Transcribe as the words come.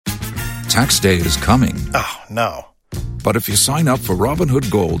Tax day is coming. Oh, no. But if you sign up for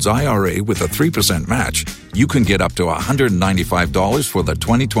Robinhood Gold's IRA with a 3% match, you can get up to $195 for the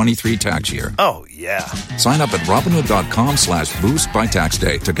 2023 tax year. Oh, yeah. Sign up at Robinhood.com/boost by tax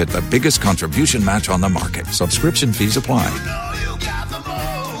day to get the biggest contribution match on the market. Subscription fees apply.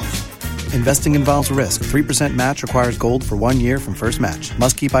 Investing involves risk. 3% match requires gold for 1 year from first match.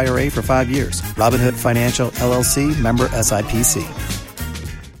 Must keep IRA for 5 years. Robinhood Financial, LLC, member SIPC.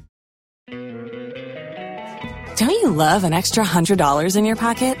 Don't you love an extra $100 in your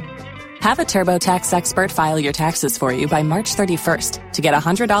pocket? Have a TurboTax expert file your taxes for you by March 31st to get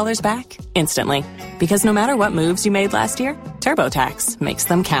 $100 back instantly. Because no matter what moves you made last year, TurboTax makes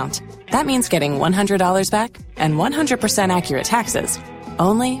them count. That means getting $100 back and 100% accurate taxes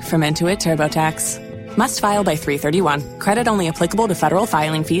only from Intuit TurboTax. Must file by 3/31. Credit only applicable to federal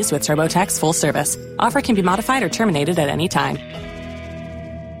filing fees with TurboTax full service. Offer can be modified or terminated at any time.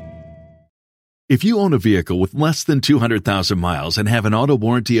 If you own a vehicle with less than 200,000 miles and have an auto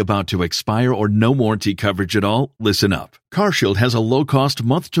warranty about to expire or no warranty coverage at all, listen up. CarShield has a low-cost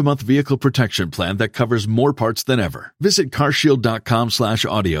month-to-month vehicle protection plan that covers more parts than ever. Visit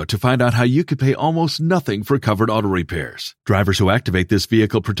carshield.com/audio to find out how you could pay almost nothing for covered auto repairs. Drivers who activate this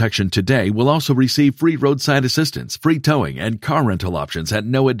vehicle protection today will also receive free roadside assistance, free towing, and car rental options at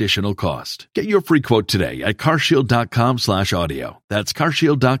no additional cost. Get your free quote today at carshield.com/audio. That's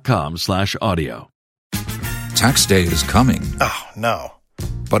carshield.com/audio. Tax day is coming. Oh, no.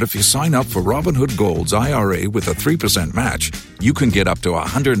 But if you sign up for Robinhood Gold's IRA with a 3% match, you can get up to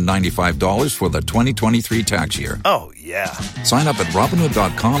 $195 for the 2023 tax year. Oh, yeah. Sign up at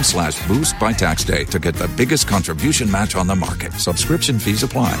Robinhood.com/boost by tax day to get the biggest contribution match on the market. Subscription fees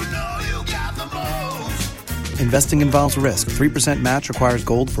apply. Investing involves risk. 3% match requires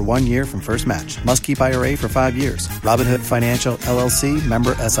gold for 1 year from first match. Must keep IRA for 5 years. Robinhood Financial, LLC,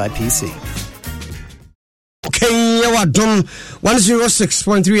 member SIPC. Okay, Wadom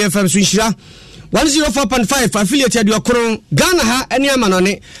 106.3 FM Swishira 104.5 affiliate you akron Ghana ha ene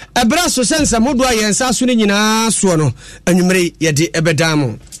amanone ebra so sense modo ayensa so ni nyina so no anwumre ye de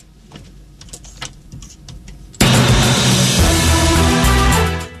ebedam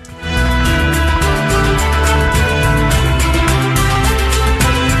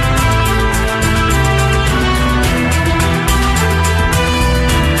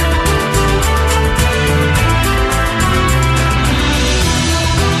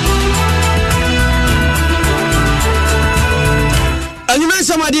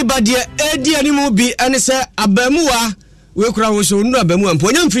somebody badie edi animu bi ene se abamuwa we kura wo so ndu abamuwa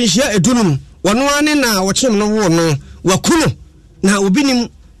mpo nya mfinhia edunum wono ane na wo kyem no wo no wakuno na obinim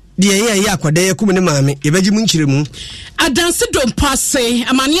de ye akwada ye kum ne maame ye bagi mu nkyiremu adanse dompase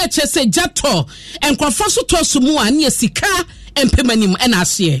amane ya chese jato enkrofo so to so mu ane sika empemanim ena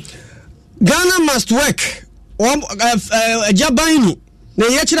ase Ghana must work jabani na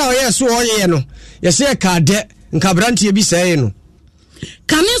ye kira wo ye so wo ye no ye se ka de nkabrantie bi saye no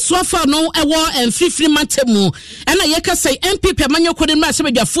Kani swafa no ewo enfifiri matemu ena yeka say MP pemanyo kode ma se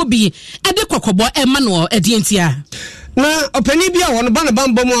bedwafo bi ede kokobo ema no edientia na opani bia wono ba na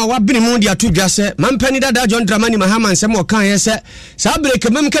bambom a wabene mu dia to dwase mampani dada John Dramani Mahama nsem o kan ye se sa breke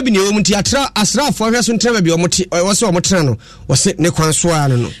mem ka bi ne wo mti atra asrafo hweso ntrema bi omoti wo se omotena no wo se ne kwan so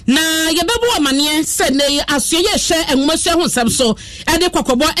ano no na yebebu amane se ne aso ye hye enwomaso ho nsem so ede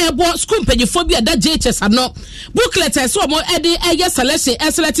kokobo ebo school pagefo bi ada JHS ano booklet so mo ede eye selection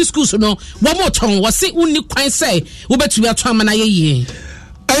excellent schools no wo mo ton wo se unni kwan se wo betu ato amana ye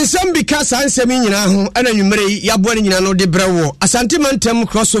ensem because ansem nyina ho ana nwumere yabo ne nyina no de brewo asante mantem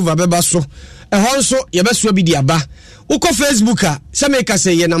crossover beba so ehon so ye beso bi di aba uko Facebook a se make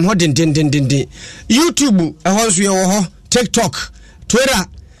say ye nam ho den YouTube ehon so ye wo ho TikTok Twitter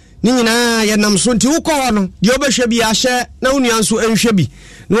ni nyina ye nam so nti uko ho no de obehwe bi ahye na unuan so enhwe bi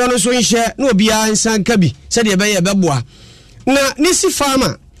no wono so nhye na obi a nsan ka bi se de be ye beboa na nisi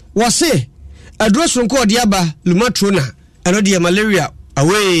farmer wo se adroso nko de aba lumatrona eno de malaria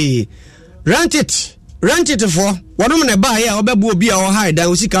away rent it for one ne buy ya obebu obi a o hide dan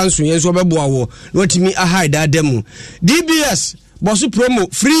osika nso yen so obebu awo no timi a hide ademu DBS boss promo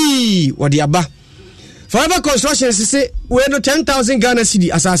free wodi aba Forever Construction say we no 10,000 Ghana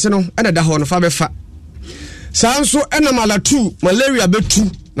cedi asase no ena da ho no fa befa sanso ena mala 2 malaria betu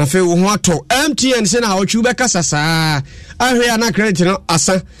na fe wo ho ato MTN say na ochu be kasa saa ahwe ya na credit no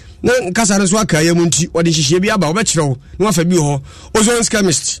asa na nkasa no so aka ya munti wodi hihie bi aba obekyerew no afa bi ho Ozon's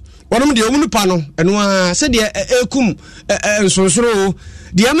chemist wonom de omunu pa no eno a se de ekum nsonsoro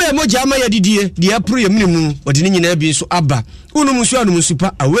de ama emoja ama ya didie de apro ya minimu wodi nyina bi so aba unum so anum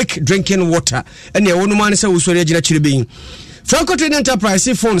supa awake drinking water ene wonum an se wo so re agina kyerebe Franco Trade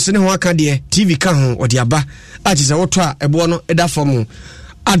Enterprise phones ne ho aka de TV ka ho odi aba a ti se woto a ebo no eda fom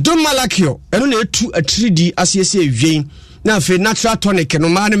Adom Malakio eno na etu a 3D asese ewie na fe natural tonic no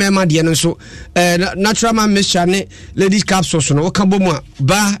ma ne mema de no so natural man mixture ne ladies capsules no wo ka bomu a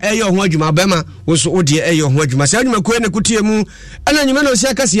ba eyo ho adwuma ba ma wo so odi eyo ho adwuma se adwuma ko ne kutie mu ana nyuma na osi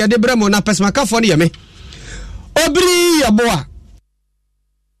aka se de bramo na pesma ka fo ne yeme obri yaboa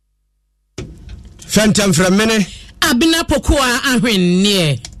Phantom from mene Abina Pokoa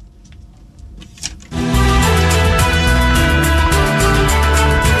ahwennie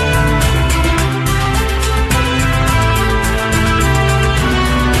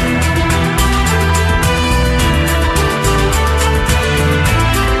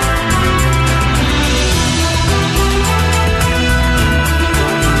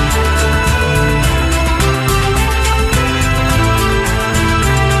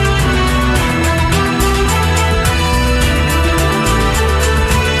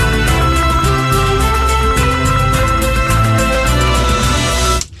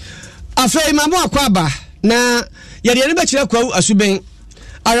Afei mamo akwaba na yade ne bekire kwawu asuben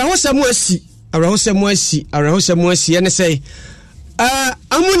arahosemu asi ene sei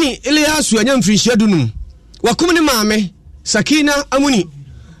amuni ile asu anya mfrinhia dunum wakum ne maame Sakina amuni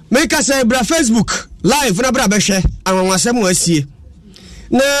meka say bra Facebook live na bra behwe anwanwasemu asie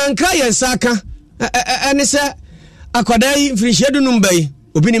na nka yensaka ene se akwadai mfrinhia dunum bai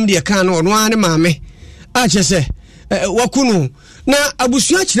obinim de ka no ono ane maame a chese wakunu na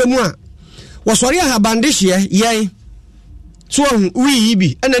abusua kiremu a wasori ahabandehye yen so wi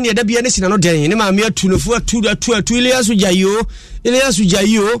bi ena ne da bia ne sina no den ne ma me atu no fu atu Iliasu jayo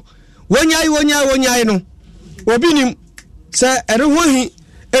wonyai no obinim se ere hohi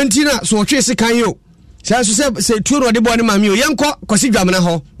entina so otwe sekan yo se tuoro de bo ne ma me o yenko kwasi dwamna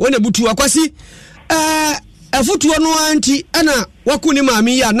ho wona butu akwasi afutuo no anti ana wakuni ma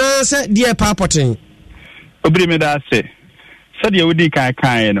me ya na se de papoten obiri me da se de wodi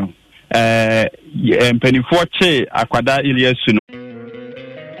kan no Pennyforche Akwada Iliasu.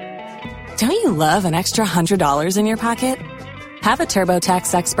 Don't you love an extra $100 in your pocket? Have a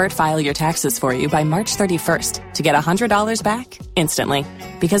TurboTax expert file your taxes for you by March 31st to get $100 back instantly.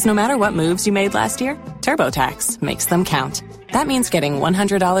 Because no matter what moves you made last year, TurboTax makes them count. That means getting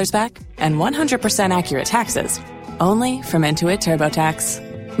 $100 back and 100% accurate taxes only from Intuit TurboTax.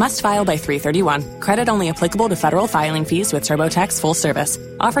 Must file by 3/31. Credit only applicable to federal filing fees with TurboTax full service.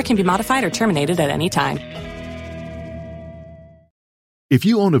 Offer can be modified or terminated at any time. If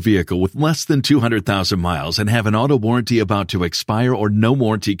you own a vehicle with less than 200,000 miles and have an auto warranty about to expire or no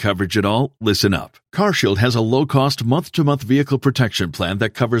warranty coverage at all, listen up. CarShield has a low-cost month-to-month vehicle protection plan that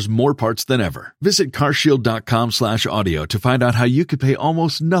covers more parts than ever. Visit carshield.com/audio to find out how you could pay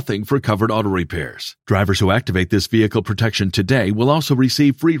almost nothing for covered auto repairs. Drivers who activate this vehicle protection today will also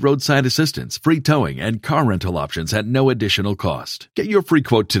receive free roadside assistance, free towing, and car rental options at no additional cost. Get your free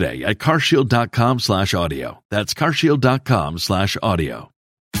quote today at carshield.com/audio. That's carshield.com/audio.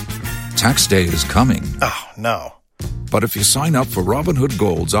 Tax day is coming. Oh, no. But if you sign up for Robinhood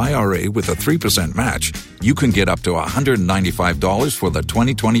Gold's IRA with a 3% match, you can get up to $195 for the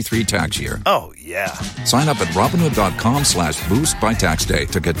 2023 tax year. Oh, yeah. Sign up at Robinhood.com/boost by tax day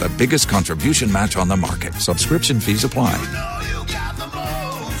to get the biggest contribution match on the market. Subscription fees apply.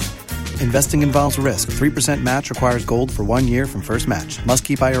 Investing involves risk. 3% match requires gold for 1 year from first match. Must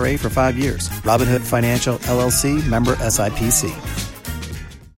keep IRA for 5 years. Robinhood Financial, LLC, member SIPC.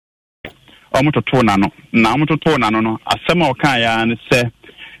 Omutoto nano no asema okan ya ne se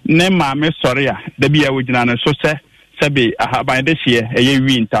ne ma me sori a da bia wogina no so se be ahaban de hie eye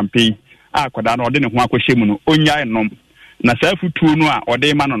wi ntampe akoda no ode ne ho akohye mu no onya enom na sa futuo no a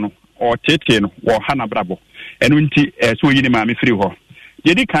ode ma no o tete no wo ha na brabo eno nti so yi ne ma me firi ho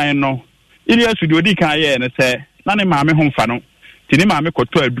ye di kan no Iliasu di odi kan ye ne se na ne ma me ho mfa no ti ne ma me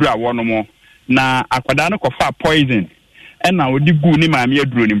koto aduru a wo no mo na akoda no kofa poison ena odi gu ne ma me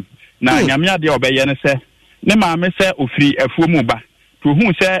aduru nim na nyamia de obeye ne se ne maame se ofiri afuo mu ba to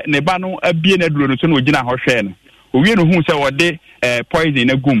hu se ne ba no abie na duro no so no ogina ho hwe no owie no hu se wode poison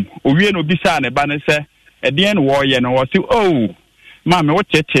na gum owie no bisa ne ba ne se ede no wo ye no wo se oh maame wo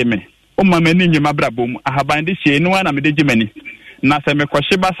cheche me o maame ni nyima brabom ahaban de hye no na me de gimani na se me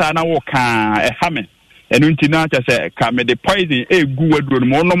kwhye ba sa na wo ka ha me enu nti na cha se ka me de poison egu waduro no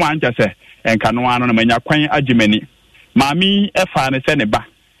mo no ma ancha se enka no ano na manya kwan agimani maami efa ne se ne ba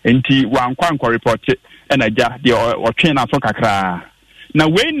enti wankwa report enaja de otwe na so kakra na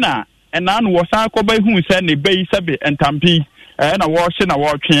we na ena no wo sa ko ba hu se ne bai sabe entampi na wo hye na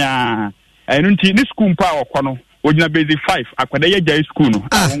wo twe a enu nti ni school pa okọ no ogina basic 5 akwada ye jai school no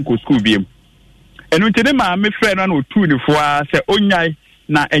awonko school biem enu ntene ma me frɛ no na otu ni fo a sɛ onyai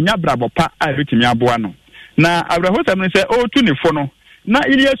na enya brabopa a betimi aboa no na abrahosam no sɛ otu ni fo no na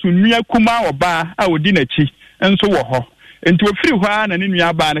Ilias nua kuma oba a odi na chi enso wo ho enti ofiri hɔ a na ne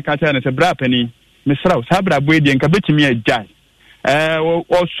nua ba ne ka kyerɛ ne sɛ bra pani mesraw sa brabo edi nka betimi agya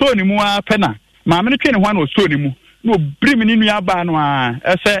o so ni mu a pena ma me ne twe ne ho na o so ni mu na obiri me ne nua ba no a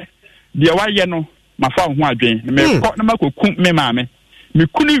ɛsɛ de wayɛ no mafa ho adwen me kɔ na makoku me maame me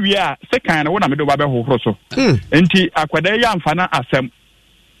kunu wie a sekan na wo na me do ba be hohoro so enti akwada ya amfa na asɛm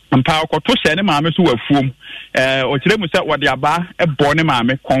mpa akoto hyɛ ne maame so wafuom o kyerɛ mu sɛ wɔde aba ɛbɔ ne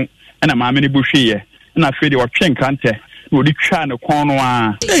maame kɔn na maame ne bu hweyɛ na afei de wɔtwe nkrantɛ na wɔde twa ne kɔn no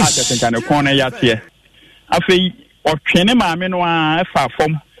a atɛnka ne kɔn no yateɛ afei ɔtwe ne maame no a ɛfa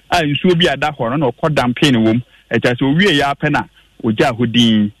fam a nsuo bi ada hɔ no na ɔkɔ dampe ne wom ɛkyɛ sɛ owie ya apɛ na ogya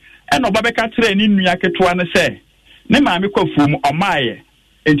hodin ɛna ɔba bɛka kyerɛ ne nua ketewa no sɛ ne maame kɔfuom ɔmaayɛ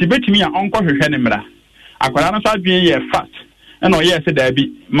enti betumi a ɔnkɔ hwehwɛ ne mmra akwara no so adwen yɛ fast ɛna ɔyɛ sɛ daabi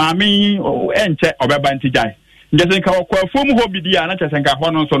maame ɛnkyɛ ɔbɛba nti gyae njɛsɛ nka ɔkɔafuom hɔ bi di a na kyɛ sɛ nka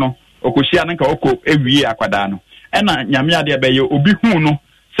hɔ no nso no ɔkɔhyia no nka ɔkɔ ewie akwadaa no ɛna nyame adeɛ bɛyɛ obi hu no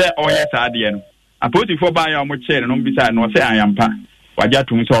sɛ ɔyɛ saa adeɛ no apolisifoɔ baa yɛ ɔmo kyerɛ no bisa no ɔsɛ ayampa wagye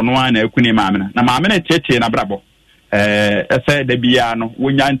atom sɛ ɔno a na aku ne maame no na maame no tietie n'abrabɔ ɛsɛ da biara no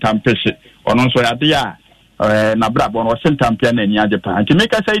wonya ntampehye ɔno nso yɛade a n'abrabɔ no ɔsɛ ntampea na ani agye paa nti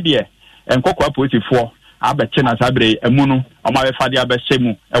meka sɛ deɛ nkɔkɔɔ apolisifoɔ abɛkye na saa bere emu no ɔmo abɛfa de abɛhyɛ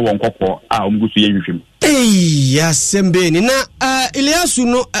mu ɛwɔ nkɔkɔɔ a ɔmo gu so yɛ nhwehwɛ mu yasɛmbe ni na Iliasu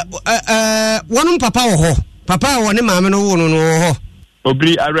no wɔnom papa wɔ hɔ papa a wɔne maame no wo no wɔ hɔ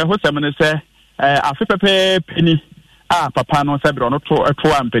obiri awerɛhosɛm ne sɛ afe pɛpɛɛpɛ ni a papa no sɛ bere ɔno to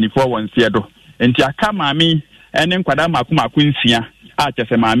a mpanifoɔ wɔ nseɛ do nti aka maame ɛne nkwadaa maako nsia a kyɛ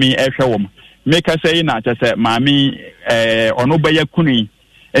sɛ maame ɛhwɛ wɔm meka sɛ yi na kyɛ sɛ maame ɔno bɛyɛ kunu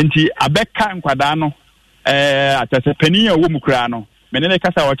nti abɛka nkwadaa no akyɛ sɛ panin a ɔwɔ mu koraa no mene ne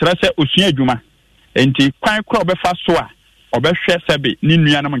kasa ɔkyerɛ sɛ osua adwuma nti kwan kora ɔbɛfa so a ɔbɛhwɛ sɛbe ne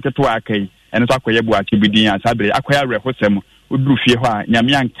nuanom nketewa aka yi ɛno so akɔyɛ boakye bidin a saa bere akɔyɛ awerɛhosɛm woduru fie hɔ a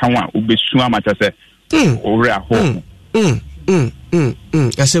nyame anka wo a wobɛsu ama kyɛ sɛ ɔwerɛ ahɔ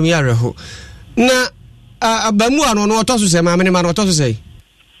asɛm yɛ awerɛho na abamu a no ɔtɔ so sɛ maame ne ma no ɔtɔ so sɛ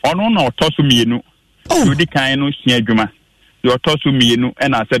ɔno na ɔtɔ so mmienu deɛ ɔdi kan no sua adwuma deɛ ɔtɔ so mmienu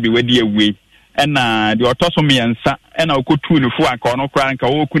ɛna sɛbe wadi awie ɛna deɛ ɔtɔ so mmiɛnsa ɛna ɔkɔtuu ne fo anka ɔno koraa nka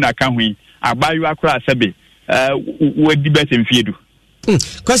wɔwɔku no aka ho yi abayewa koraa sɛbe wadi bɛsɛ mfie du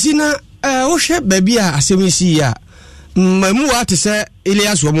kwasi na wohwɛ baabi a asɛm si a mamu wa te sɛ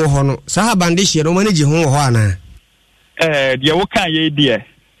Ilias wɔ mu hɔ no saa bande hye no mane gye ho wɔ hɔ ana deɛ woka yɛ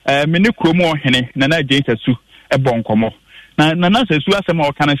deɛ me ne kurom ɔhene Nana Agye Sasu ɛbɔ nkɔmmɔ na Nana Sasu asɛm a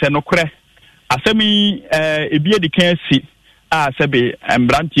ɔka no sɛ nokorɛ asɛm yi ebi adi kan asi a sɛbe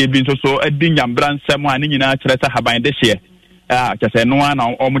mbranteɛ bi nso so adi nyambra nsɛm a ne nyinaa kyerɛ sɛ haban de hyeɛ a kyɛ sɛ no a na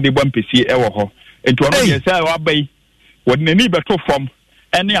ɔmode bɔ mpɛsie ɛwɔ hɔ nti ɔno deɛ sɛ waba yi wɔde n'ani bɛto fam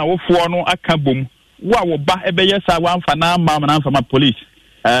ɛne awofoɔ no aka bom wo a wo ba ɛbɛyɛ saa wamfa na ama na amfa ma police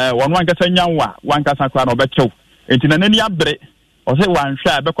wɔn wankasa nyanwa wankasa kwa na ɔbɛkyɛw nti na n'ani abere ɔsɛ wanhwɛ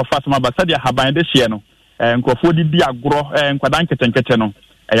a bɛkɔfa soma ba sɛdeɛ haban de hyeɛ no nkurɔfoɔ de di agorɔ nkwadaa nketenkete no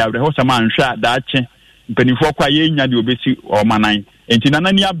ɛyɛ awerɛhosɛm a anhwɛ a daakye mpanimfoɔ kɔ a yɛnya deɛ obɛsi ɔmanan nti na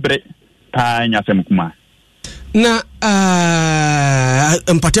n'ani abere paa nyasɛm kuma na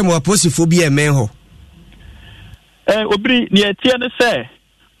mpatam aposifoɔ bi ɛmɛn hɔ obiri ne ɛteɛ ne sɛ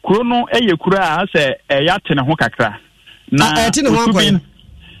kuro no ɛyɛ kuro a sɛ ɛyɛ ne ho kakra na ɛte ne ho akɔ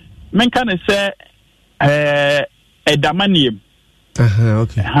menka ne sɛ ɛdamaniem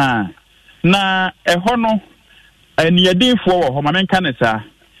okay na ɛhɔ no niyɛdinfoɔ wɔ hɔ ma menka ne saa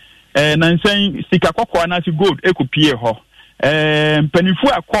na nsɛn sika kɔkɔɔ na si gold ekopie hɔ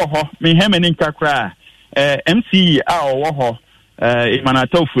mpanimfoɔ akɔ hɔ mehɛmɛ ne nka koraa MCE a ɔwɔ hɔ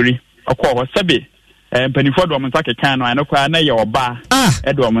Imanata Ofuri ɔkɔ hɔ sɛbe mpanimfoɔ de ɔmo nsa keka no ɛno koraa na yɛ ɔbaa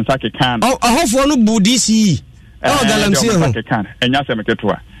ɛde ɔmo nsa keka no ɔhɔfoɔ no bu DCE galamsey ho ɛnya sɛ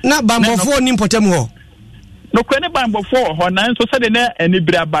meketewa na bambɔfoɔ ni mpɔtam hɔ nokora ne bambɔfoɔ wɔ hɔ nanso sɛde ne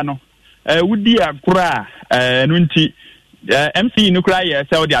anibere aba no wodi agorɔ a no nti MCE no koraa yɛ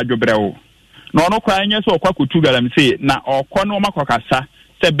sɛ wode adwobrɛ wo na ɔno koraa nyɛ sɛ ɔkɔ akɔtu galamsey na ɔkɔ no ɔmakɔkasa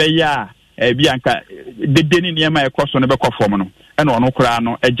sɛ bɛyɛ a bi anka dede ne nneɛma ɛkɔ so no bɛkɔ fam no ɛna ɔno koraa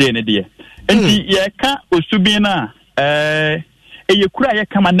no ɛgye ne deɛ nti yɛka osubin no a ɛyɛ kura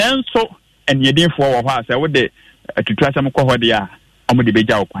yɛkama nanso ɛneɛdenfoɔ wɔ hɔ a sɛ wode atutu asɛm kɔ hɔ deɛ a ɔmode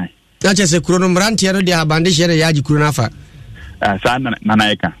bɛgya wo kwan na kyɛ sɛ kuro no mmeranteɛ no deɛ abande hyɛ no yɛagye kuro no afa saa nana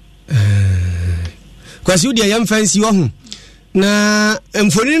yɛka kwasi wodeɛ yɛmfa nsi wɔ ho na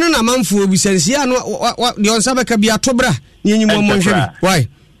mfoni no na manfoɔ bisansia no deɛ ɔnsa bɛka bi ato bra ne ɛnyim wɔ mmɔhwɛ bi why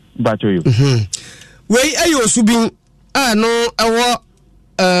bato yo wei ayo subin no ewo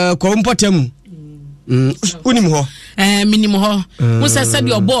kompotemu unim ho minimum ho musa said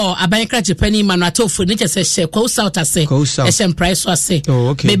your boy aban krache pani manuato fo ni chese she ko south ase e she price ase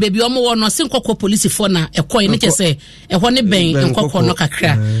baby omo wo no se nkokọ police fo na ekoy ni chese ho ne ben nkokọ no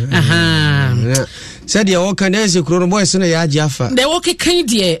kakra said your kan dey se kro no boy se na ya afa de wo kekan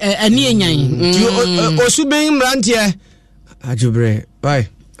de ani enyan osubin mrantie ajobre bye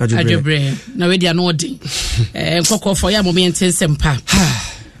ajobre na we dia no odi nkokọ fo ya moment sempa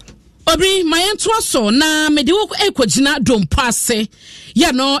Obri mayento so na mede wo ekogina dompa ase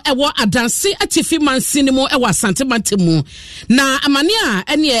ya no ewo adanse atifi mansini mu ewo asante mantemu na amane a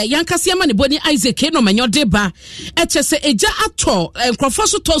ene yankase amane boni Isaac no manyo deba echese eja ato enkrofo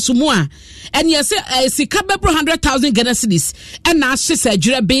so tosu mu a ene yese sika bebro 100,000 Ghana cedis ena ahye se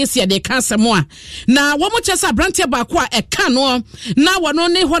adwira base ya de kanse mu a na wo mo chese abrante ba ko a eka no na wono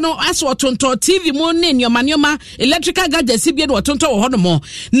ne ho no aso tonto TV mu ne nyoma electrical gadgets bi no tonto wo ho no mo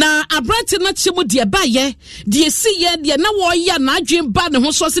na abrante na chimu de ba ye de si ye de na wo ya na adwen ba ne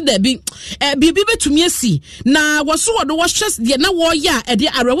ho so se da bi bibi betumi asi na wo so wo do wo hwes de na wo ya de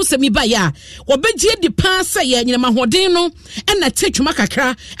arewo semi ba ya wo begye di pa se ye nyina mahoden no na tetwuma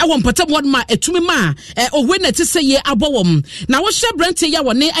kakra e wo mpatam wo ma etumi ma ohwe na ti se ye abowom na wo hye brante ya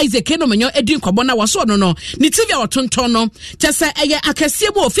wo ne Isaac no menyo edin kobo na wo so no ni TV a wotonton no tese eye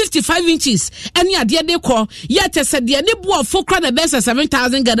akasie bo 55 inches ene ade de ko ya tese de ne bo ofokra na best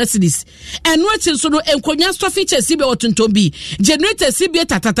 7,000 Ghana cedis eno ati so no enkonya store features bi wotonton bi generator bi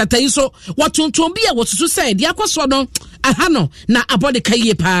tatatata iso wotonton bi a wotutu say de akoso no ahano na abode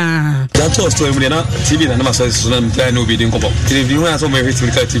kaye pa that was to me na TV na ma so na plan no bi din kobo TV hu aso me hit me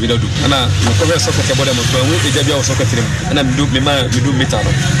TV na du ana no ko so ko kebo dem so hu eja bia so ko tirim ana mi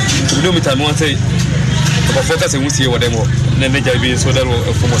do meter mo want say ko focus en wusie wode mo na meja bi so that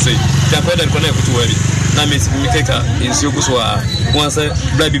for mo say ja ko den ko na ko to wari na me take a in so ko so a one say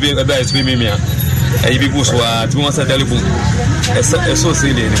bra bi be advice me me a e bi go so a ti one say dalibu e so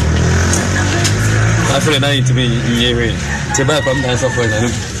say le ni after na it be yewe te ba from dance of na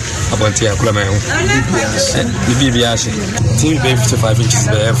abonti akula mai bibi ya shi TV be 55 inches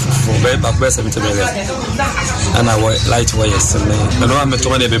be for be back be 70 million ana light wires na no am to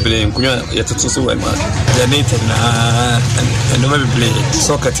mane be bele kunya yetutu so we ma generator na no be bele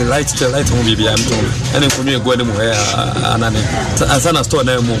socket light mo bibi am to ana kunya ego ne mo ya ana ne asana store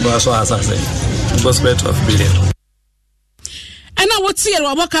na mo ba so asase because be 12 billion ena wotiere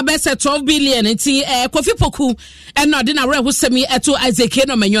waboka bese 12 billion nti Kofi Poku ena de na reho semi eto Isaac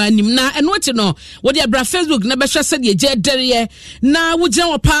no manyo anim na eno ti no wo de bra Facebook na be hwe se de je dere na wo gina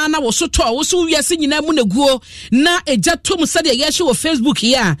wo pa na wo so to wo so wiase nyina mu neguo na eja tom se de ye hwe wo Facebook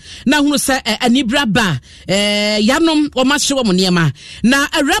ya na hunu se anibra ba yanom wo ma hwe wo niema na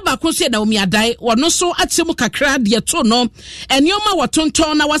araba ko so na wo mi adai wo no so atemu kakra de to no enioma wo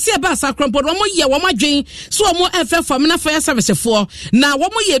tonton na wase ba sakrompo wo mo ye wo madwen so wo mo efe fam na fire service na wo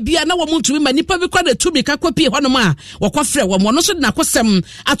mo ye bia na wo mo ntumi ma nipa bi kwa na tumi ka kopie ho no ma wo kwafre wo mo no so na kosem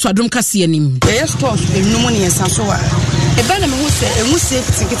ato adom kase anim ye stores enum ne yesa so wa e ba na me hu se emu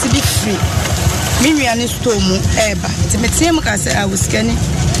safety kiti big free mi nua ne store mu eba ti metie mu ka se a wuskani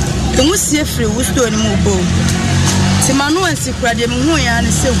emu sie free wo store ni mu bo ti manu ansikura de mu hu ya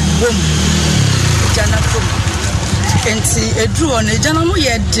ne se bom jana from enti edru on ejana no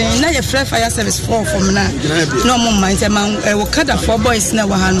ye din na ye fire service for from na no mo man se man wo kada for boys na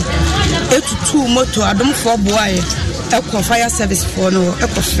wa ha no etutu moto adom for boy ekọ fire service for no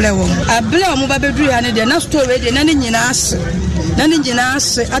ekọ flare wo abla mo ba bedru ya ne de na store de na ne nyina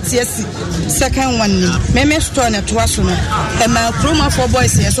ase atiesi second one ni me store na to aso no e ma chroma for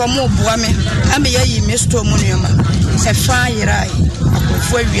boys ye so mo boa me am ye yi me store mu no ma e fa yirai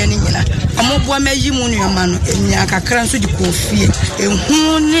akofo awie ni nyina amoboa ma yi mu nuoma no enya kakra nso di kofie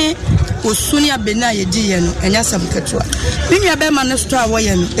ehu ne osuni abena ye di ye no enya sam ketua minua be ma ne store wo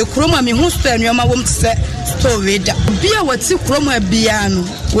ye no ekroma me hu store nuoma wom tse store weda bia wati kroma bia no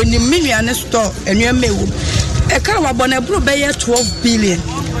woni minua ne store enuoma ewu eka wabona bro be ye 12 billion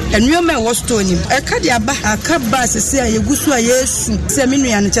enuoma wo store ni eka dia ba aka ba sese a yegusu a yesu se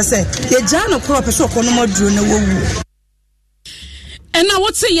minua ne chese ye ja no kro pe so kono moduro na wowu ena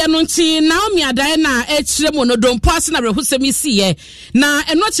wote ye no nti Naomi adai na ekire mo no dompo ase na rehusemi siye na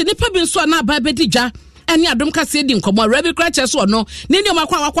eno che nipa bi nso na ba bedidwa ene adom kase di nkomo Rabi kra che so no ne ne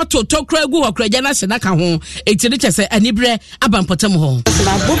makwa akwato tokra gu hokragya na hye na ka ho etiri che se anibre abampotam ho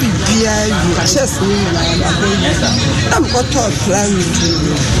na bobi bia you chest ni na am go to plan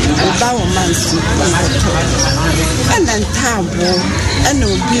ba o man si and then tabo and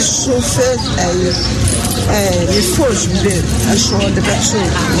obi so fe the force bit and show the petrol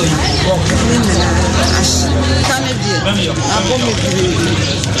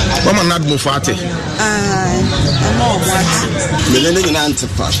Mama nad mo fate no what me le nyina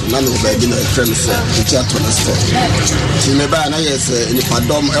antipas na no ba bi na friend say ti ato na store ti me ba na yes ni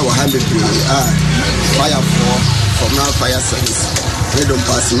padom e wo ha bebre fire from now fire service we don't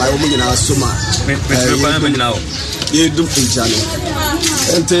pass my omo nyina soma me ba me nyina o ye dum pinchane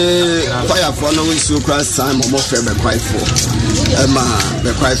ente fire for no so cross time mo fe be cry for ma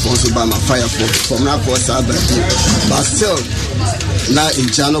be cry for so ba ma fire for from now for sabe but still na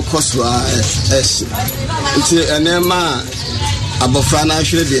injano koswa nti enema abofra na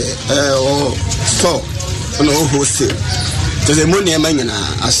hwere de o so no wholesale to the money ema nyina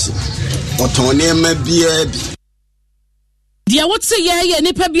ase oton ne ema bia bi dia wotse ye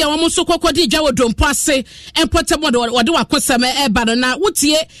nipa bia wo so kokodi dwa wodompo ase empotem wode wakosam eba no na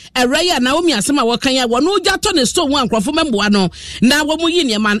wotie eraya na wo miasem a wokan ya wono gya to ne sto ho ankrofo memboa no na wo mu yi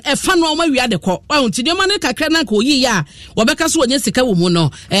ne man efa no ma wi adekọ wonti de man kakra na ka oyi ya wobeka so onye sika wo mu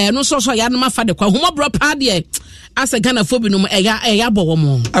no no so ya no ma fa de kwa homobro pa de asa Ghana fobi no eya bowo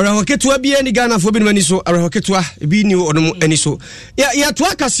mo arahoketua bia ni Ghana fobi no ani so arahoketua bi ni onom ani so ya to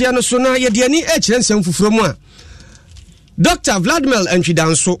akase no so na ye de ani e kire nsem fufuro mu a Dr. Vladimir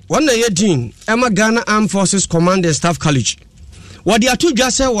Entwidanso, one year dean, Emma Ghana Armed Forces Command and Staff College. What the atu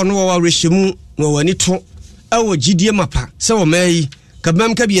jase one wa reshimu no wani to awo GDM mapa se wo mai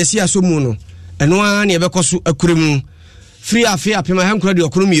kabam ka biasi asomu no eno an ye bekoso akuremu free afi apema hankura de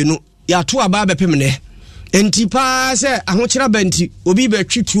okuru mienu ya to aba bepem ne enti pa se ahokyera banti obi be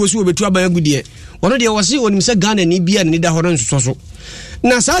twituo so obetu aba agudie wono de wose onim se Ghana ni bia ne da horo nsoso so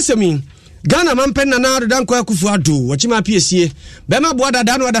na sasemi Ghana mampen na na dan kwa kufu ado wachima piesie bema boa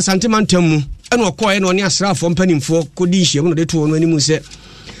dada no ada santimantam mu ene okoye no ne asrafo mpanimfo kodi hye mu de to no animu se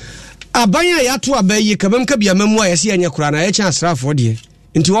abanya ya to abayi kabam ka bia mamu ayese anya kura na ya kya asrafo de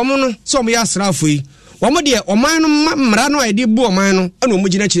nti wo mu no so mo ya asrafo yi wo mo de oman no mra no ayde bu oman no ene omu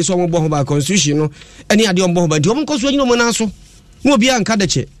gina kire so mo bo ho ba constitution no ene ade ombo ho ba de wo mo koso nyino mo na so no obi anka de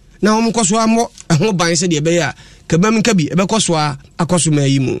che na wo mo koso amo ho ban se de be ya I'm very,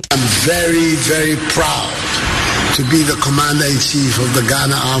 very proud to be the Commander-in-Chief of the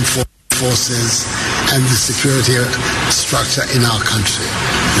Ghana Armed Forces and the security structure in our country.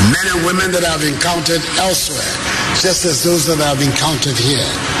 The men and women that I've encountered elsewhere, just as those that I've encountered here,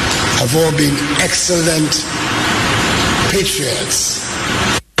 have all been excellent patriots,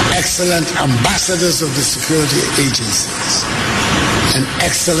 excellent ambassadors of the security agencies, and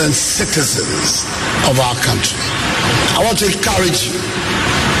excellent citizens of our country. I want to encourage you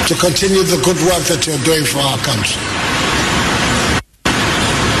to continue the good work that you're doing for our country.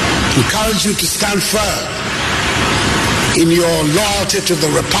 Encourage you to stand firm in your loyalty to the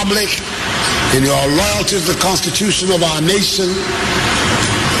Republic, in your loyalty to the Constitution of our nation,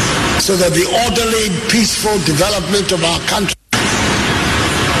 so that the orderly, peaceful development of our country,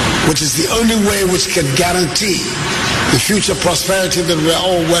 which is the only way which can guarantee the future prosperity that we're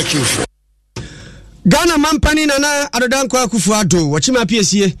all working for. Ghana mampani na adodan kwa kufuado wachima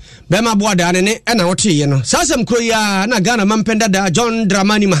piesie bema boada ne na wote ye no sasem kro ya na Ghana mampenda da John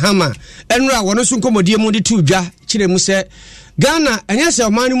Dramani Mahama enra wono so nkomodie mu de tudwa kire mu se Ghana enyese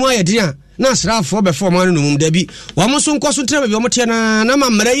omani mu ayedea na asrafo be fo omani no mum da bi wo mo so nkoso tire be wo mote na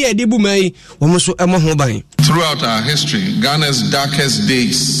mamra ye de bu mai wo mo so emo ho ban. Throughout our history, Ghana's darkest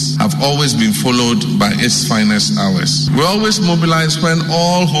days have always been followed by its finest hours. We always mobilize when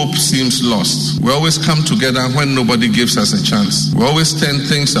all hope seems lost. We always come together when nobody gives us a chance. We always turn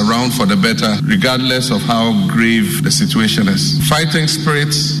things around for the better, regardless of how grave the situation is. Fighting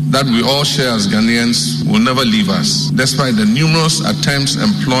spirits that we all share as Ghanaians will never leave us, despite the numerous attempts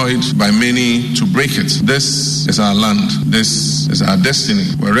employed by many to break it. This is our land. This is our destiny.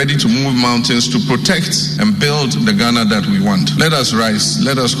 We're ready to move mountains to protect and build the Ghana that we want. Let us rise.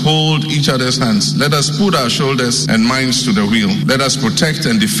 Let us hold each other's hands. Let us put our shoulders and minds to the wheel. Let us protect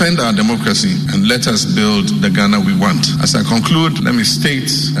and defend our democracy, and let us build the Ghana we want. As I conclude, let me state,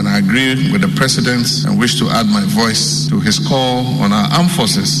 and I agree with the President and wish to add my voice to his call on our armed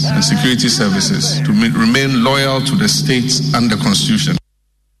forces and security services to remain loyal to the state and the Constitution.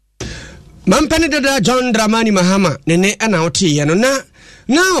 Mampani dada John Dramani Mahama nene ana wote ye no na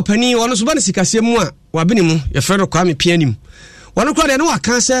opani wono so ba ne sikasem mu a wabene mu ye frɛ no Kwame Pianim One crowd and what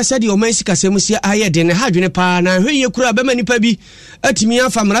cancer said your Mexica Semusia aye den hadwene pa na hwe ye kura be mani pa bi atimi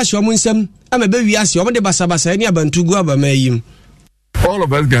afamra hwe munsam ama be wiase o de basabasa ni abantugu abamayim. All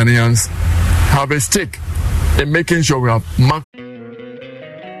of us Ghanaians have a stake in making sure we have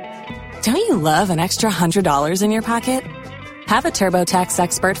Don't you love an extra $100 in your pocket? Have a TurboTax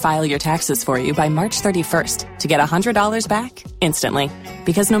expert file your taxes for you by March 31st to get $100 back instantly.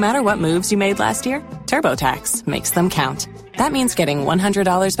 Because no matter what moves you made last year, TurboTax makes them count. That means getting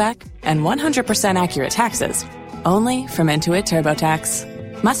 $100 back and 100% accurate taxes only from Intuit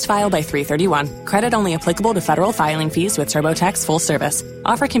TurboTax. Must file by 3/31. Credit only applicable to federal filing fees with TurboTax full service.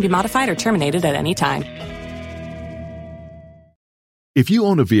 Offer can be modified or terminated at any time. If you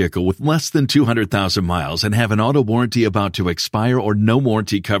own a vehicle with less than 200,000 miles and have an auto warranty about to expire or no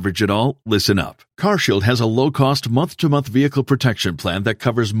warranty coverage at all, listen up. CarShield has a low-cost month-to-month vehicle protection plan that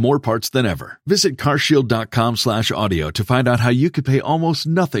covers more parts than ever. Visit carshield.com/audio to find out how you could pay almost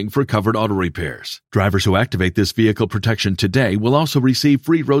nothing for covered auto repairs. Drivers who activate this vehicle protection today will also receive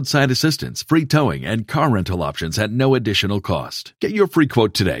free roadside assistance, free towing, and car rental options at no additional cost. Get your free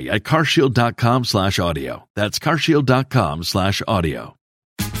quote today at carshield.com/audio. That's carshield.com/audio.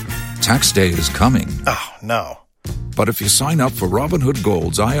 Tax day is coming. Oh, no. But if you sign up for Robinhood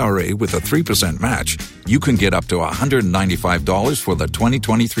Gold's IRA with a 3% match, you can get up to $195 for the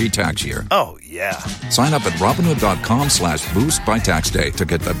 2023 tax year. Oh, yeah. Sign up at Robinhood.com/boost by tax day to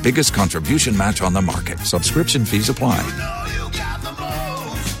get the biggest contribution match on the market. Subscription fees apply.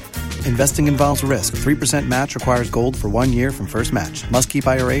 Investing involves risk. 3% match requires gold for 1 year from first match. Must keep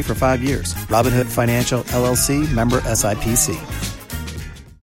IRA for 5 years. Robinhood Financial, LLC, member SIPC.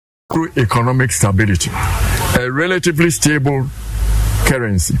 Through economic stability, a relatively stable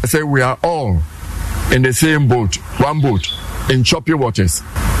currency. I say we are all in the same boat, one boat, in choppy waters.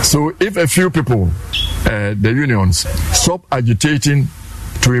 So if a few people, the unions, stop agitating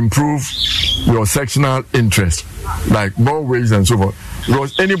to improve your sectional interest, like more wages and so forth,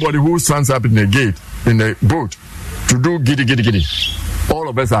 because anybody who stands up in the gate, in the boat, to do giddy, all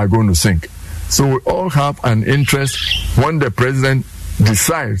of us are going to sink. So we all have an interest when the president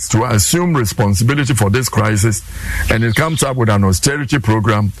decides to assume responsibility for this crisis and it comes up with an austerity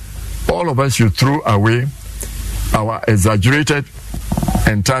program. All of us should throw away our exaggerated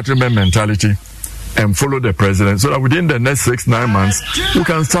entitlement mentality and follow the president so that within the next 6-9 months we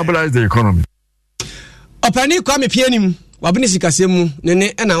can stabilize the economy. Opani Kwame Pianim wabini sikasemu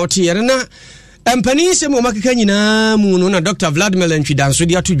nene ena oti yerena empani se mo makeka nyina mu no na Dr. Vladimir Ntwidanso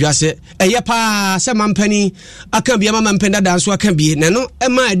dia to dwase eye pa se mampani aka bia mama mpenda danso aka bie ne no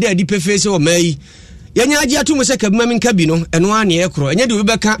ema ede adi pefese o mai yenya agi atumu se kabima minka bi no eno ane ekro enye de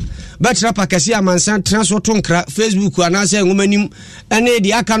obeka betra pakasi amansan transport nkra Facebook anase ngumanim ene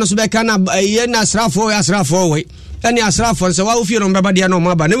di aka no so beka na ye na asrafo we ene asrafo nse wa ofie no mbaba dia no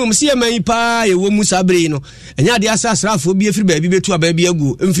maba ne mum se mai pa ye wo mu sabre no enya de asrafo bi efiri ba bi betu aba bi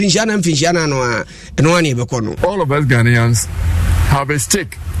agu mfinhia na no a eno ane ebeko no. All of us Ghanaians have a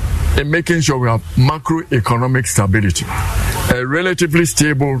stake in making sure we have macroeconomic stability, a relatively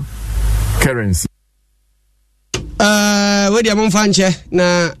stable currency. We dia mumfanche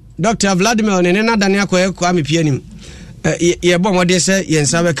na Dr. Vladimir ne na dane akoye kwa mepianim. Ye bo mode se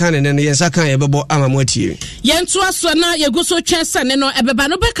yensa be kan ne yensa kan ye bebo amamotie. Yentu aso na yeguso twese ne no ebeba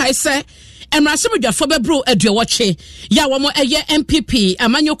no be kai se Emrasibudwafo bebro aduawoche ya womo eye MPP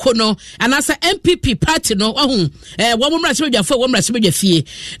amanyoko no anasa MPP party no ohun womo mrasibudwafo womo mrasibudwafie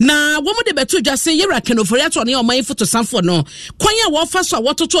na womo de beto dwase yera kenofori ato ne oman foto sanfo no kwanya wo fa so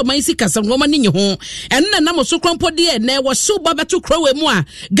wototo oman sikasa womo ninyi ho enna na mo so krompo de na wo suba beto krowe mu a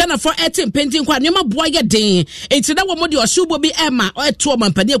Ghana for 18 painting kwa nyoma boa ye den enti na womo de osubo bi ema eto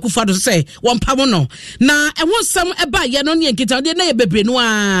omanpani akufa do se wompamo no na ehun sam eba ye no ne nkita de na ye bebre no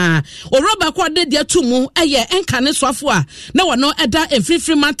a bakwa de dia tumu eye enkane soafo a na wono eda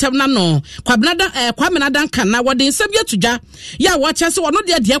efrifri mantem na no kwabnada kwamenada nkan na wode nsem yatudwa ya wo kyase wono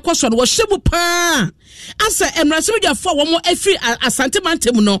de koso no wo hyebu pa asa emrasibudwafo wo mo efri asante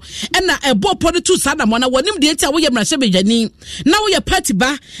mantem no na ebo podu sada mo na wonim de tia wo ye emrasibudwani na wo ye party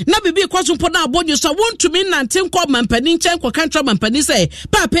ba na bibi kwaso mpo na abonyo so wontumi nante nkọ mampani nchen kwa kantra mampani se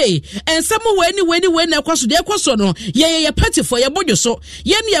pape ensem weni na kwaso de kwaso no ye party for ye bonyo so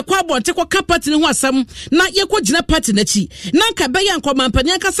ye ne ye kwa abonte kwa party ne ho asam na ye ko gina party na chi na nka be ya nkọ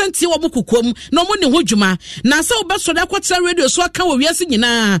mampani aka santie wo mukukom na mo ne ho dwuma na se wo be so da kwatra radio so aka wo wiase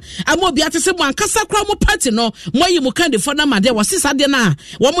nyina ama obi atese mo ankasa kra mo party no mo yi mo kind for na made wo sisa de na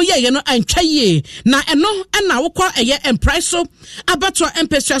wo mo ye no antwa ye na eno na wokọ eye emprise so abato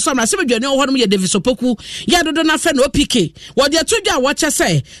empesua so na se bedwane wo ho no ye Davis Opoku ya dodo na fe no PK wo de tudwa wo che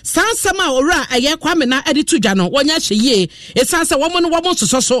se sansama owura eye kwame na edi tudwa no wonya hye ye esanse wo mo no wo mo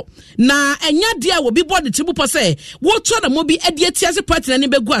soso na enya de a wo bi body tibu po se wo to na mo bi edi atiase party na ne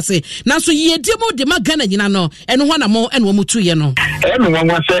begu ase na so ye de mo de magana nyina no eno ho na mo eno wo mutu ye no eno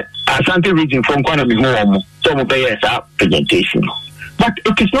wanwa se Asante region from Kwanami ho mo so mo be yes presentation. But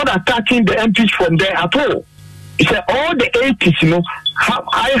it is not attacking the MPs from there at all. It's all the MPs,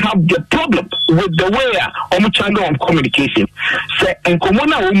 I have the problem with the way I'm channel of communication. Say, and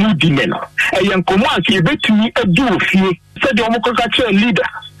Komona Omu Dimeno, a young command, you bet me a do fear, said the Omokoka leader.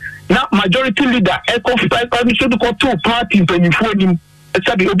 Now, majority leader, Echo 5 should go to party in Pennyphone.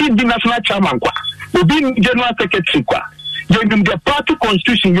 Said the Obi National Chairman, Obi General Secretary. You need the party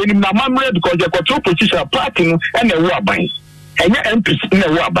constitution, you need my memory because you got two position party and a war buying. And your MPs in the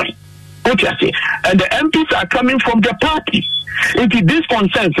war buying. What you say? And the MPs are coming from the party. If this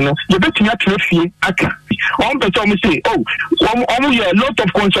concerns, you better not refuse. One person say, oh, a lot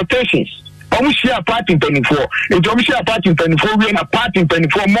of consultations. We share party in 24. If we share party in 24, we are a party in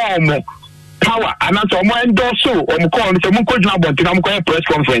 24 more power. And that's all more endorse so. Press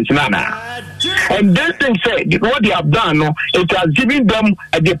conference. And this thing said, what they have done, it has given them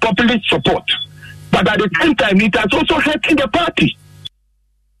the populist support. But at the same time, it has also hurting the party.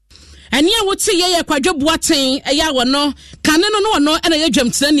 And ya would say, yeah, Quadro Boating, a yawa no, Canon no, and a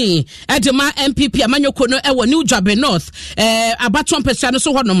Jamsani, Edema MPP, a Manukono, a New Jabe North, Abaton Pesano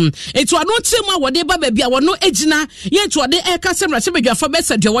Sohonum. It's one not same what they baby, our no edgina, yet what they air Cassandra Sibia for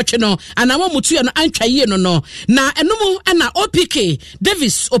Bessa, you're watching no, and I want Mutu and Ancha no. Now, and no, and OPK,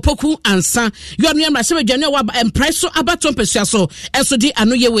 Davis Opoku and San, you are near my Sibia and Price Abaton Pesaso, and so the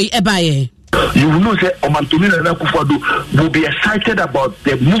Anuye way ebaye. You will know that Omantoni Nana Akufo-Addo will be excited about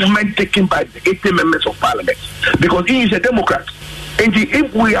the movement taken by the 80 members of parliament because he is a Democrat. And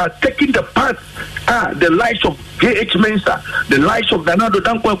if we are taking the path, the lives of J.H. Mensah, the lives of Nana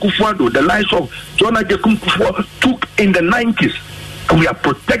Dankwa Akufo-Addo, the lives of John Agyekum Kufuor took in the 90s, and we are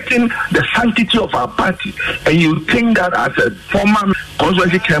protecting the sanctity of our party, and you think that as a former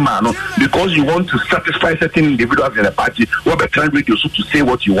constituency chairman, because you want to satisfy certain individuals in the party, what we're trying to do is to say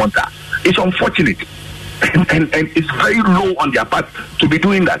what you want. It's unfortunate. And it's very low on their part to be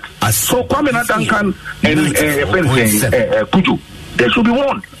doing that. So Kwame Duncan and Kuju, they should be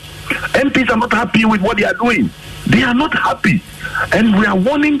warned. MPs are not happy with what they are doing. They are not happy. And we are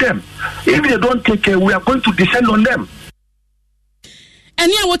warning them. If they don't take care, we are going to descend on them. And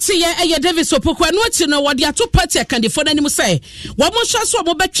ya would say, yeah, Davis Opoku, and what you know what the two party can defend any say. What more shall so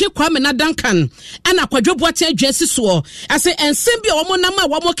about Kwame Duncan and a quadruple Jesse Swore. I say, and Simbia, one more number,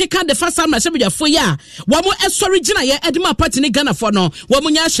 one more kick the first time I said, for ya. One more extra original, yeah, Edma party in Ghana for no, one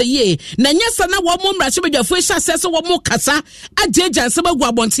more yasha ye. Nanyasana, one more Rasibia for says one more Casa, a judge and some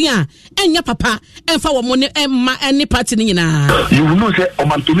Guabontia, and your papa, and for one money and my any party in. You will know that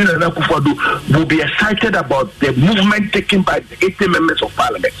Omantoni Nana Akufo-Addo will be excited about the movement taken by the 80 members of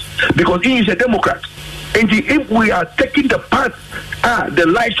parliament because he is a Democrat. And if we are taking the path, the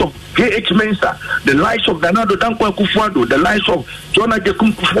lives of J.H. Mensah, the lives of Nana Dankwa Akufo-Addo, the lives of John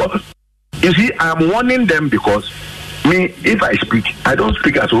Agyekum Kufuor, you see, I'm warning them because me, if I speak, I don't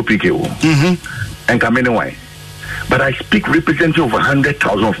speak as OPK and Kamenewai, but I speak representing over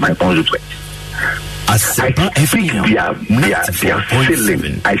 100,000 of my constituents. I speak their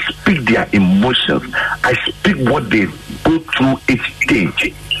feeling. I speak their emotions. I speak what they go through each day.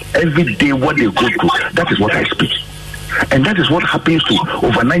 Every day what they go through. That is what I speak. And that is what happens to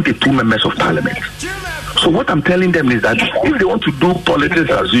over 92 members of parliament. So what I'm telling them is that if they want to do politics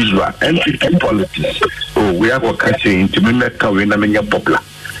as usual, MPP politics, we have a country in Timimeka, popular.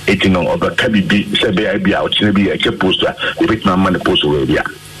 It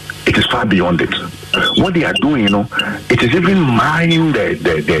it is far beyond it. What they are doing, it is even mind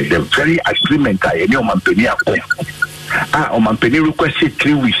the very agreement I know Omampeni requested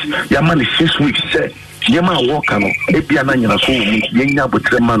 3 weeks. Yaman is 6 weeks. Yama Walkano, Epiana Yena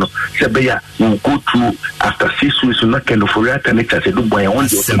Butremano, Sebeya will go through after 6 weeks, not kind of for that and it's as a boy. I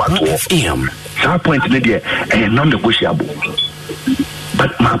want to that point in the and non-negotiable.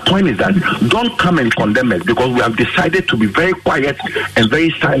 But my point is that don't come and condemn us because we have decided to be very quiet and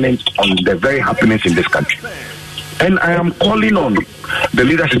very silent on the very happiness in this country. And I am calling on the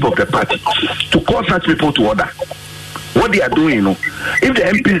leadership of the party to call such people to order. What they are doing, if the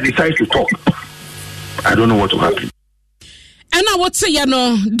MPs decide to talk, I don't know what will happen. And I would say,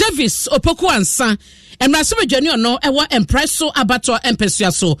 Davis Opoku Ansa, and Rasima Junior no, ewa Empresso Abato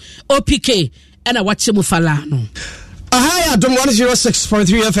Empesiaso, OPK. ɛna wakyɛ mu fala no Ahaya Dom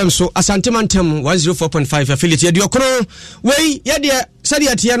 106.3 FM so Asante Mantem 104.5 affiliate yedi okro wei yedi sadi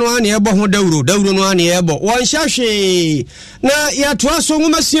atie no ane ebo ho dawuro no ane ebo won hyahwe na ya toa so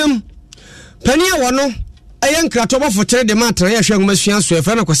ngumasiam pani a wono ayen krato bofotere de matra ya hwe ngumasiam so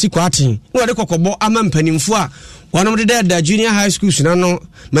efa na kwasi kwaten na wode kokobo ama mpanimfo a wonom de da junior high school suna no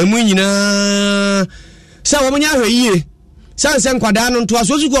mamu nyina sa wo nya hwe yie sansen kwada no nto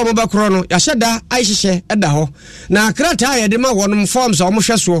aso suku omo bakro no ya hyeda aihye eda ho na krata ya de ma wonom forms a omo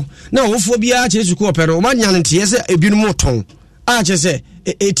hweso na wofo bia che suku opere o manya ntie se ebinum ton a che se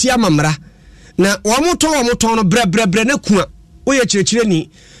eti amamra na womo ton no bre na ku a wo ye kirekire ni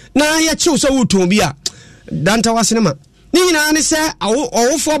na ya che so wuton bia danta wasene ma ni nyina ne se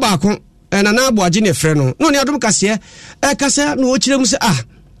awofo baako na na aboaje ne frɛ no no ne adom kase kase no wo kirem se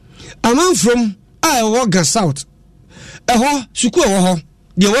aman from wo ga south eho suku ewo ho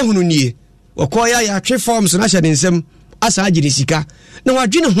de wo hunu nie okoya ya twe forms na hye nsem asa agire sika na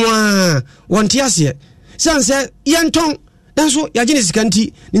wadwene ho a wonte ase sanse yenton nanso ya gine sika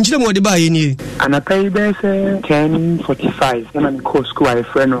nti nkyire mo de ba ye nie anapai be se 10:45 na me call school I